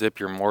bread and dip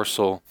your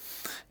morsel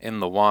in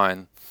the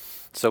wine."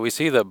 So we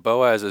see that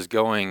Boaz is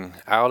going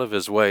out of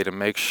his way to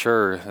make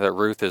sure that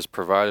Ruth is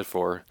provided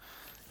for.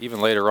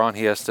 Even later on,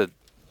 he has to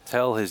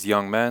tell his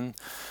young men,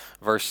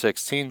 verse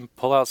 16,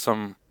 "Pull out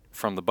some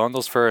from the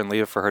bundles for her and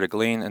leave it for her to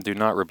glean, and do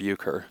not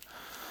rebuke her."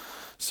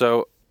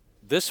 So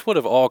this would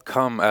have all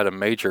come at a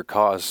major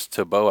cost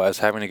to Boaz,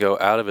 having to go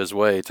out of his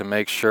way to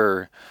make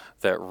sure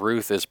that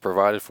Ruth is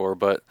provided for.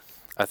 But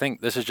I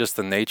think this is just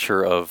the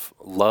nature of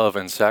love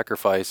and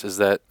sacrifice, is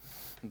that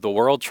the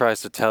world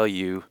tries to tell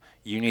you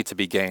you need to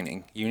be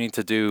gaining. You need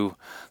to do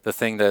the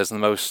thing that is the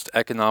most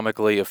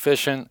economically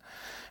efficient,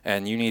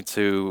 and you need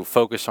to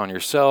focus on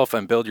yourself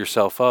and build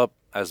yourself up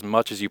as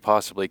much as you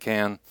possibly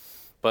can.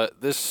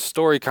 But this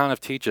story kind of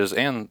teaches,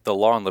 and the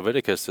law in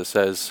Leviticus that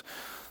says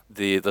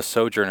the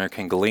sojourner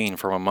can glean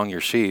from among your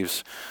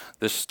sheaves.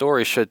 This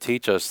story should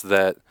teach us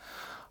that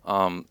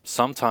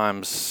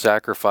sometimes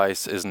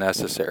sacrifice is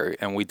necessary,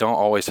 and we don't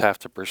always have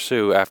to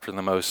pursue after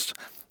the most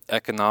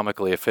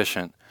economically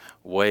efficient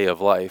way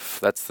of life.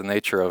 That's the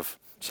nature of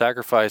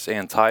sacrifice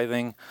and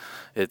tithing.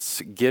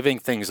 It's giving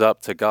things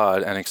up to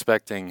God and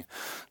expecting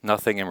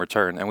nothing in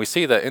return. And we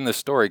see that in this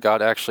story,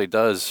 God actually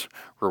does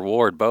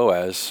reward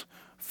Boaz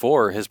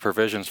for his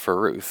provisions for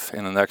Ruth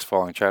in the next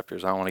following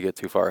chapters. I don't want to get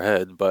too far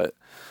ahead, but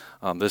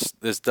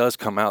this does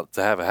come out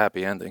to have a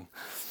happy ending.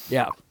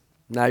 Yeah.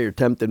 Now you're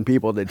tempting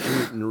people to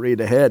cheat and read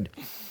ahead.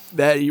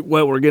 That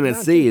what we're going to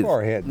see is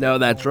no,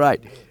 that's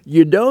right.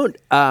 You don't.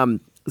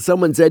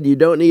 Someone said you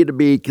don't need to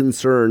be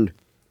concerned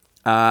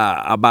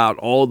about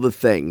all the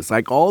things,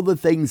 like all the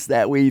things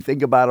that we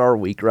think about our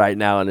week right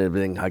now and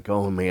everything. Like,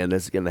 oh man,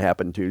 this is going to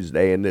happen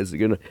Tuesday, and this is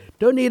going to.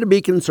 Don't need to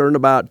be concerned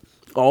about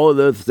all of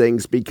those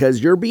things,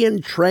 because you're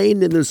being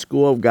trained in the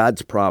school of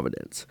God's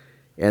providence.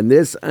 And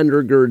this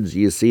undergirds,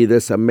 you see,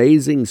 this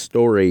amazing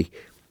story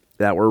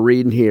that we're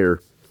reading here.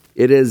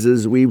 It is,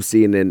 as we've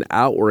seen, an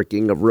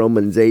outworking of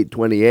Romans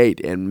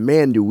 8:28. And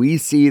man, do we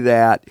see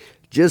that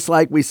just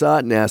like we saw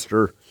it in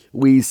Esther,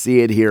 we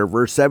see it here.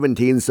 Verse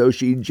 17, so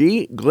she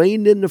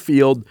gleaned in the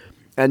field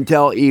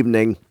until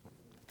evening,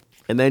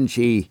 and then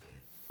she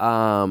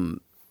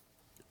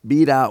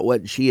beat out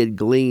what she had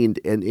gleaned,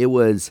 and it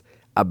was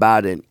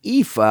about an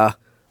ephah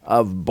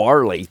of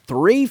barley,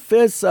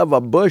 3/5 of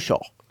a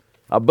bushel.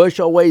 A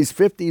bushel weighs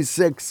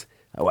 56,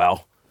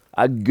 well,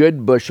 a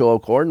good bushel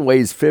of corn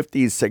weighs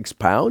 56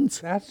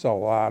 pounds. That's a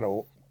lot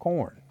of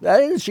corn.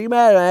 That is, she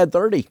might have had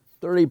 30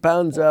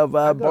 pounds of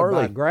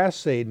barley. Grass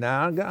seed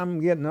now. I'm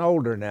getting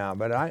older now,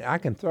 but I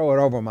can throw it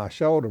over my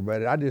shoulder,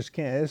 but I just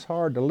can't. It's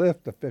hard to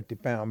lift a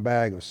 50-pound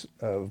bag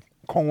of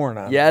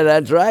corn. Yeah,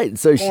 that's right.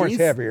 So corn's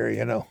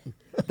heavier,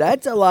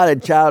 That's a lot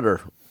of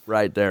chowder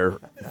right there,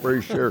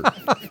 for sure.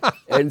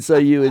 And so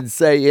you would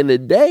say in a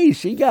day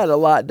she got a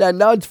lot done.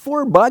 Now it's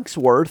 $4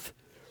 worth,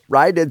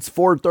 right? It's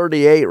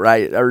 $4.38,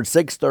 right, or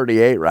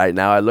 $6.38 right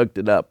now. I looked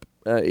it up.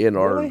 In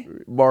really?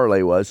 Our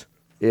barley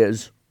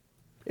is.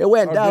 It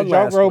went down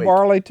last week. Did y'all grow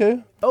barley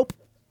too? Nope,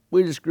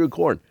 we just grew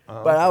corn.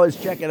 But I was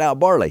checking out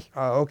barley.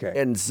 Oh, okay.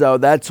 And so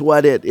that's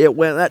what it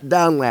went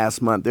down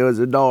last month. It was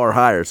 $1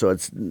 higher. So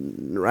it's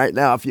right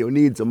now, if you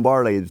need some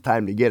barley, it's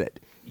time to get it.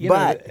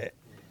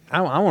 I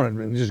want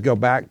to just go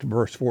back to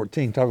verse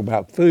 14, talk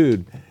about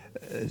food.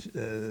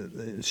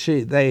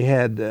 She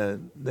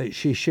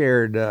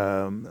shared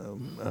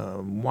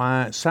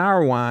wine,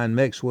 sour wine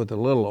mixed with a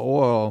little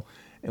oil,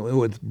 and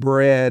with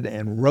bread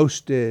and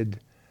roasted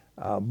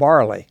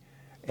barley,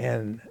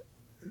 and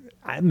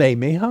it made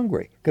me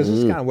hungry, because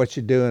it's kind of what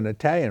you do in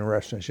Italian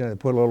restaurants. They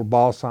put a little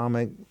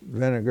balsamic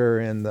vinegar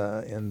in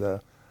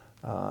the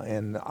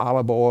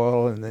olive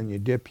oil, and then you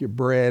dip your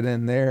bread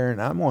in there.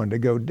 And I wanted to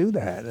go do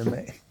that.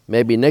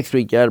 Maybe next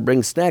week you ought to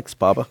bring snacks,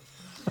 Papa.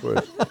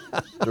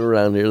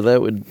 Around here, that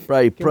would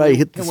probably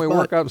hit the spot. Can we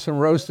work up some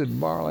roasted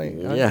barley?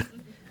 Yeah.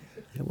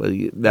 Well,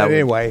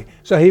 anyway,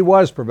 so he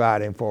was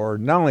providing for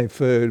not only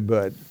food,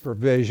 but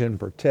provision,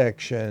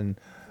 protection,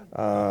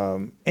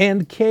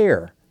 and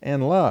care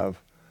and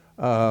love.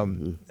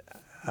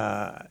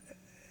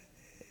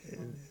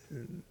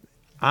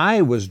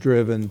 I was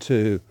driven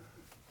to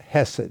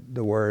Hesed,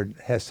 the word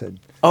Hesed.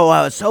 Oh,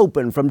 I was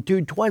hoping from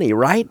 2:20,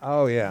 right?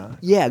 Oh, yeah.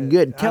 Yeah,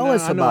 good. Tell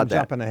us I know about I'm that.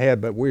 Jumping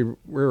ahead, but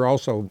we're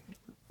also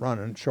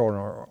running short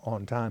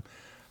on time.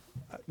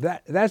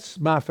 That's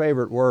my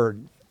favorite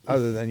word,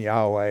 other than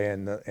Yahweh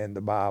in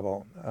the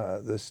Bible.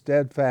 The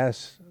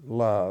steadfast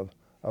love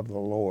of the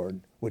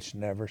Lord, which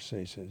never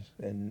ceases,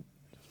 and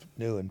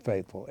new and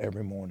faithful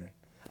every morning.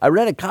 I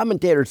read a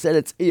commentator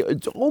said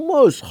it's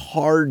almost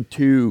hard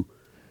to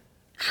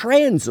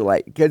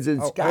translate? Because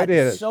it's Oh, got it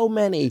is. so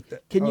many.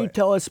 Can you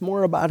tell us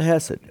more about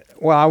hesed?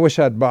 Well, I wish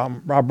I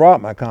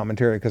brought my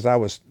commentary because I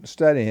was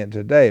studying it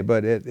today.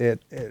 But it's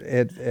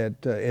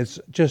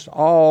just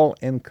all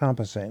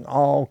encompassing,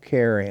 all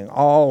caring,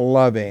 all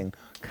loving,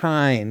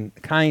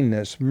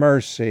 kindness,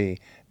 mercy,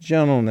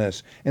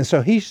 gentleness, and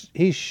so he's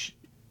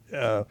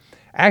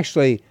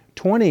actually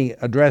 20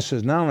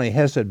 addresses not only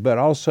hesed but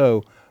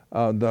also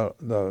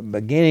the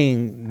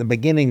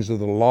beginnings of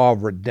the law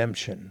of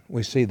redemption.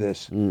 We see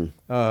this.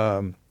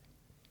 And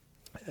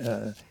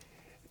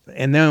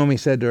Naomi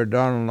said to her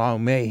daughter-in-law,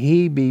 "May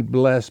he be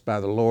blessed by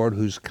the Lord,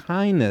 whose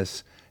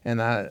kindness,"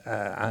 and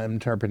I'm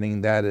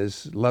interpreting that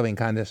as loving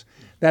kindness.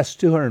 That's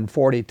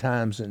 240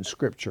 times in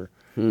Scripture.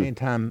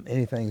 Anytime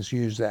anything's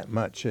used that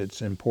much,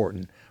 it's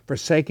important.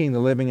 "Forsaking the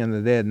living and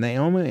the dead."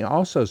 Naomi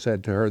also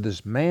said to her,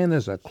 "This man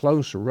is a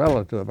close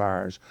relative of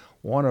ours,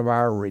 one of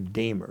our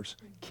redeemers,"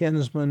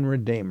 kinsman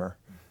redeemer.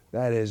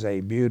 That is a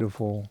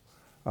beautiful.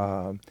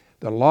 The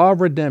law of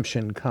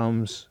redemption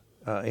comes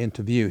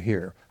into view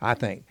here, I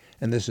think.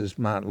 And this is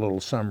my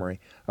little summary.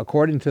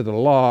 According to the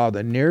law,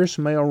 the nearest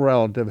male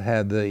relative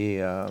had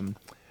the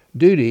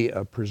duty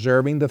of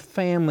preserving the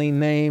family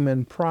name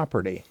and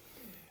property.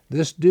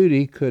 This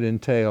duty could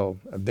entail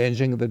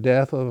avenging the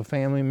death of a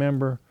family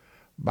member,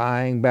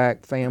 buying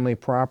back family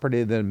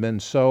property that had been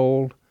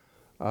sold,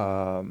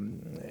 that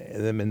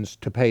means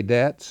to pay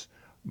debts,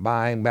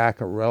 buying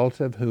back a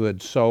relative who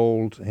had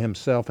sold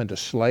himself into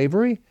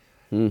slavery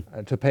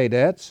to pay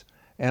debts,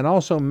 and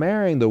also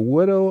marrying the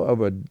widow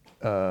of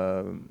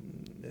a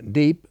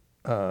deep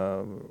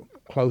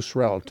close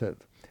relative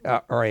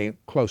or a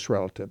close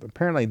relative.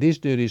 Apparently, these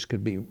duties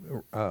could be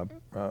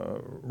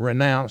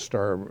renounced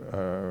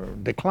or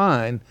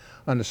declined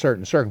under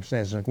certain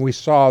circumstances. We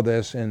saw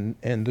this in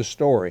the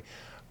story.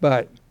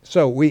 But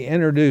so we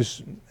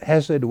introduce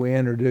hesed, we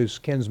introduce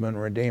kinsman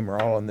redeemer,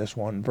 all in this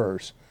one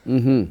verse.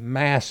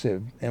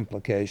 Massive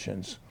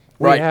implications.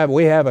 Right.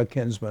 We have a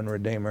kinsman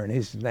redeemer, and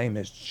his name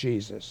is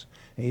Jesus.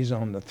 He's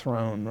on the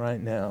throne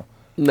right now.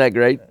 Isn't that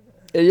great?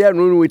 Yeah,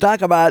 when we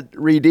talk about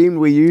redeemed,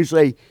 we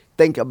usually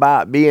think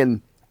about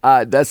being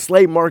the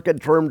slave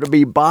market term to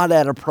be bought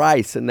at a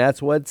price, and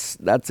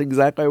that's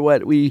exactly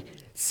what we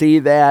see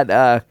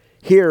that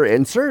here.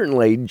 And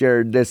certainly,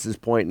 Jared, this is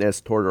pointing us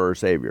toward our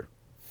Savior.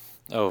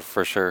 Oh,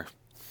 for sure.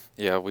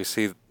 Yeah, we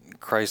see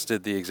Christ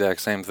did the exact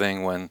same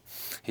thing when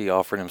he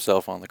offered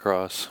himself on the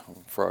cross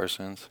for our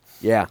sins.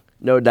 Yeah,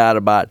 no doubt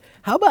about it.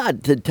 How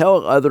about to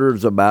tell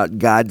others about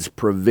God's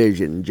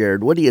provision,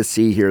 Jared? What do you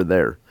see here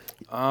there?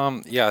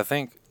 Yeah, I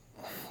think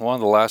one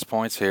of the last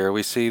points here,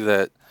 we see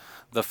that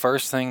the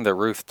first thing that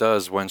Ruth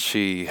does when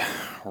she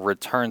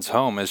returns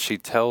home is she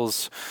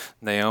tells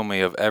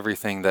Naomi of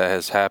everything that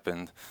has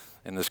happened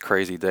in this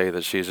crazy day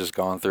that she's just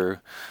gone through.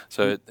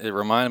 So it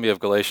reminded me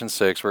of Galatians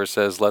 6, where it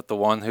says, "Let the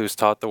one who's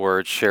taught the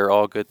word share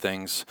all good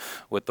things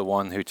with the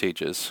one who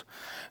teaches."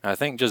 And I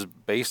think just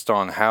based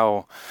on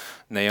how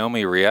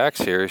Naomi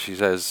reacts here, she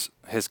says,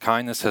 "His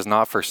kindness has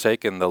not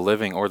forsaken the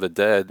living or the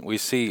dead." We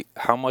see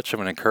how much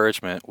of an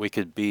encouragement we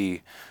could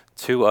be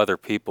to other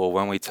people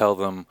when we tell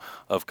them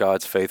of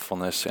God's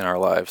faithfulness in our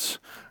lives.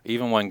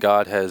 Even when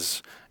God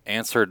has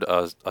answered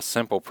a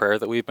simple prayer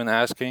that we've been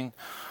asking,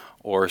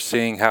 or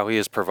seeing how he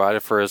has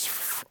provided for us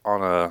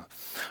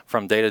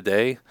from day to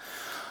day,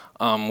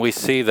 we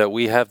see that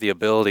we have the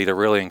ability to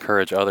really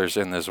encourage others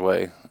in this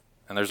way.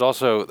 And there's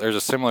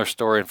a similar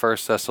story in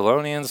 1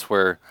 Thessalonians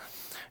where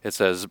it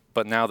says,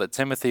 "But now that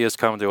Timothy has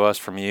come to us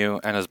from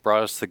you and has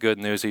brought us the good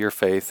news of your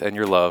faith and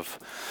your love,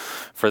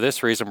 for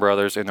this reason,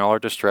 brothers, in all our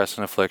distress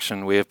and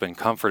affliction, we have been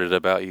comforted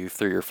about you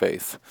through your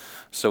faith."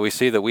 So we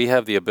see that we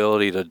have the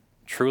ability to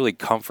truly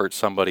comfort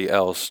somebody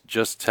else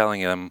just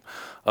telling them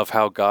of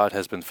how God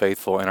has been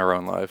faithful in our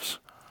own lives.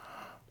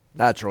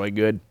 That's really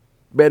good.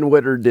 Ben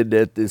Witter did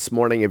it this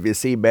morning. If you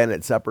see Ben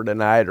at supper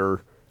tonight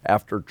or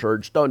after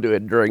church, don't do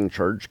it during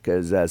church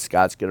because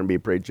Scott's going to be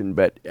preaching,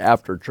 but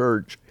after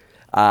church,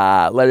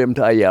 let him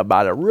tell you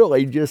about it.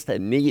 Really just a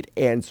neat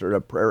answer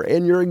to prayer.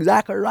 And you're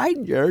exactly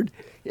right, Jared.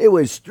 It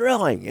was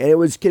thrilling and it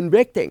was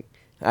convicting.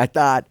 I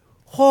thought,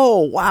 oh,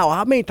 wow,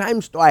 how many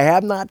times do I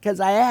have not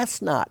because I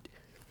asked not?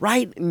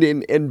 Right?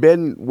 And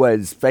Ben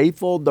was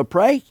faithful to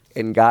pray,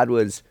 and God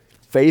was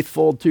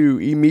faithful to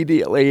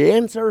immediately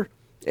answer.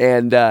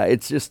 And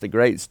it's just a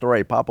great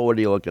story. Papa, what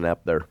are you looking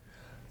up there?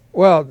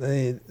 Well,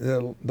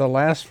 the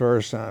last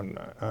verse,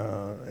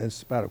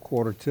 it's about a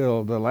quarter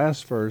till, the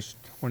last verse,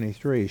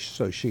 23,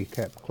 "So she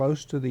kept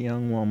close to the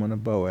young woman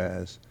of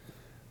Boaz,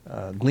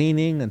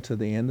 gleaning until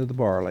the end of the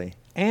barley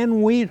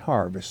and wheat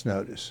harvest,"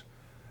 notice,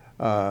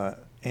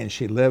 and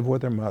she lived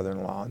with her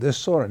mother-in-law. This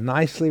sort of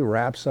nicely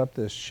wraps up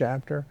this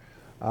chapter.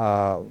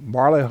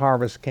 Barley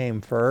harvest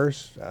came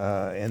first,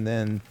 and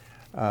then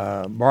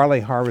barley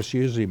harvest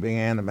usually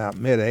began about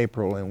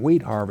mid-April, and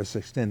wheat harvest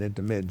extended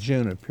to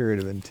mid-June, a period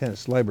of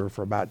intense labor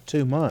for about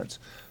 2 months.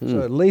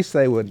 So at least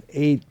they would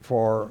eat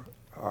for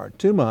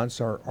 2 months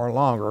or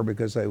longer,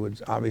 because they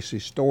would obviously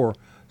store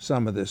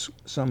some of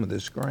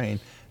this grain,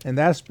 and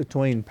that's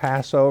between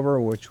Passover,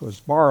 which was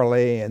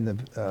barley, and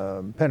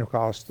the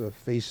Pentecost, the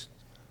feast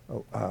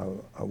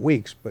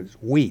weeks, but it's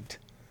wheat.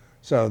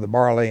 So the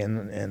barley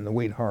and the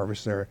wheat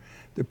harvest there.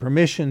 The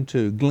permission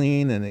to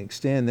glean and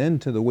extend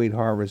into the wheat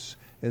harvest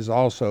is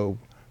also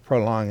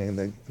prolonging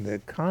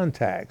the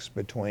contacts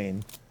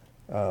between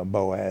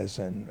Boaz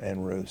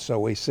and Ruth. So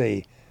we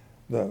see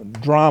the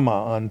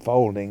drama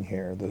unfolding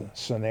here, the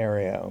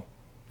scenario.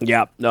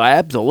 Yeah, no,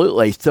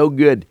 absolutely. So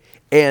good.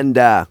 And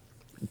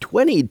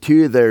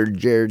 22 there,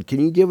 Jared, can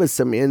you give us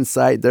some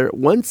insight there?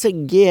 Once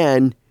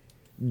again,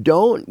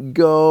 don't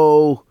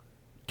go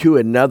to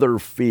another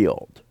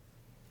field.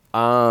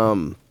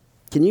 Can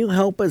you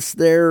help us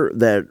there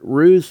that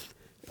Ruth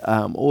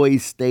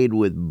always stayed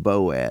with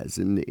Boaz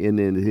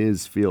in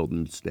his field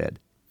instead?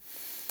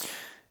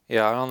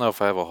 Yeah, I don't know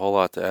if I have a whole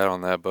lot to add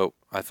on that, but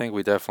I think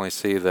we definitely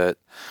see that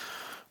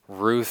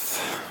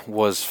Ruth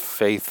was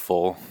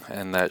faithful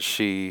and that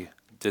she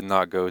did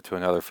not go to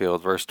another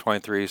field. Verse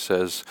 23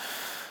 says,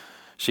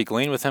 she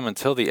gleaned with him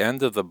until the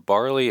end of the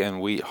barley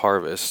and wheat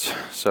harvest.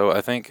 So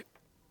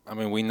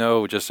we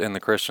know just in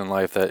the Christian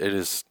life that it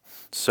is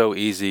so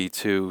easy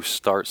to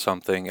start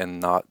something and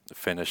not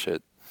finish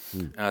it.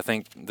 And I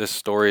think this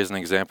story is an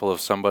example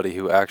of somebody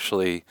who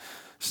actually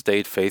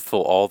stayed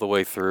faithful all the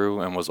way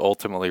through and was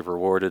ultimately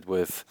rewarded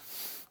with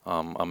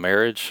a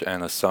marriage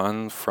and a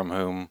son from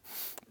whom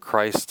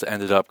Christ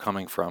ended up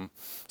coming from.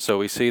 So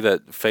we see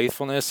that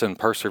faithfulness and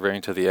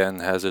persevering to the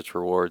end has its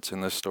rewards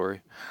in this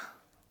story.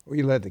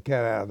 We let the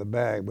cat out of the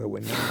bag, but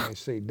we not only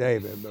see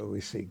David, but we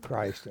see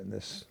Christ in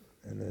this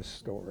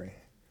story.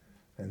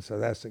 And so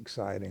that's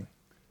exciting.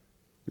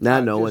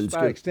 Now no one's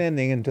by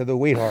extending into the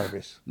wheat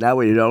harvest. That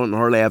way you don't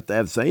hardly have to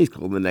have Sunday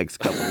school the next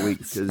couple of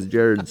weeks because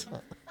Jared's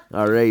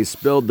already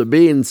spilled the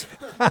beans.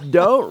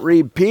 Don't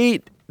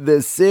repeat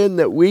the sin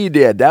that we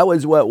did. That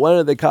was what one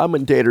of the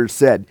commentators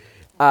said,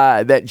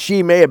 that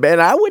she may have been.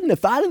 I wouldn't have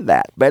thought of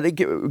that, but it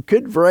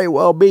could very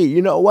well be.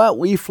 You know what?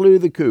 We flew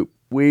the coop.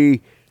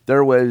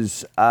 There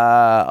was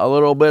a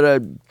little bit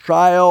of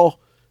trial.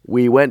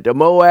 We went to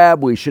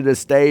Moab. We should have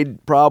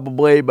stayed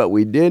probably, but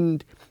we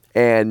didn't.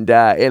 And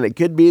it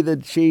could be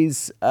that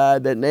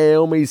that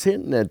Naomi's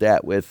hinting at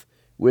that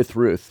with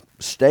Ruth.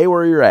 Stay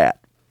where you're at,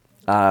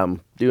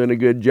 doing a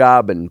good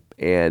job,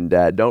 and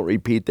don't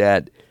repeat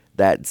that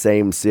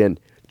same sin.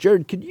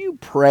 Jared, could you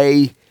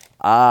pray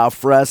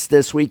for us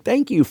this week?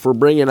 Thank you for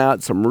bringing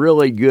out some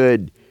really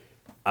good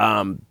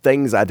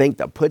things I think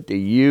to put to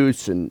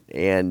use,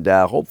 and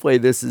hopefully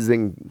this is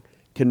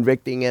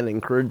convicting and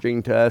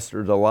encouraging to us.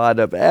 There's a lot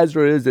of, as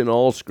there is in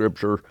all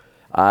Scripture.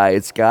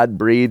 It's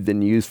God-breathed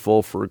and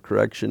useful for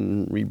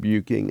correction,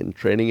 rebuking, and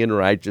training in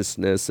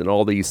righteousness, and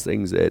all these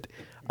things that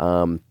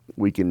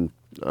we can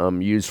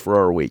use for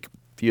our week.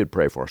 If you'd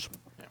pray for us.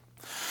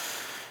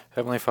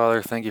 Heavenly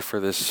Father, thank you for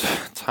this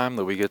time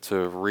that we get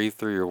to read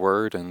through your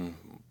word and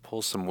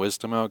pull some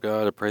wisdom out,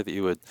 God. I pray that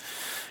you would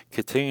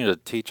continue to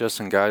teach us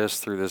and guide us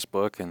through this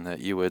book, and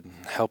that you would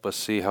help us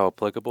see how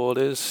applicable it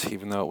is,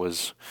 even though it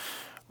was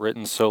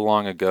written so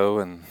long ago,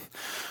 and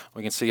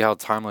we can see how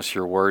timeless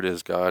your word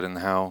is, God, and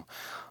how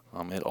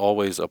it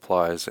always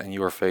applies, and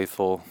you are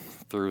faithful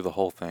through the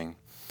whole thing.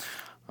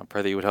 I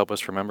pray that you would help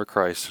us remember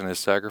Christ and his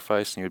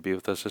sacrifice, and you would be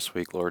with us this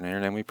week, Lord. In your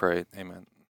name we pray. Amen.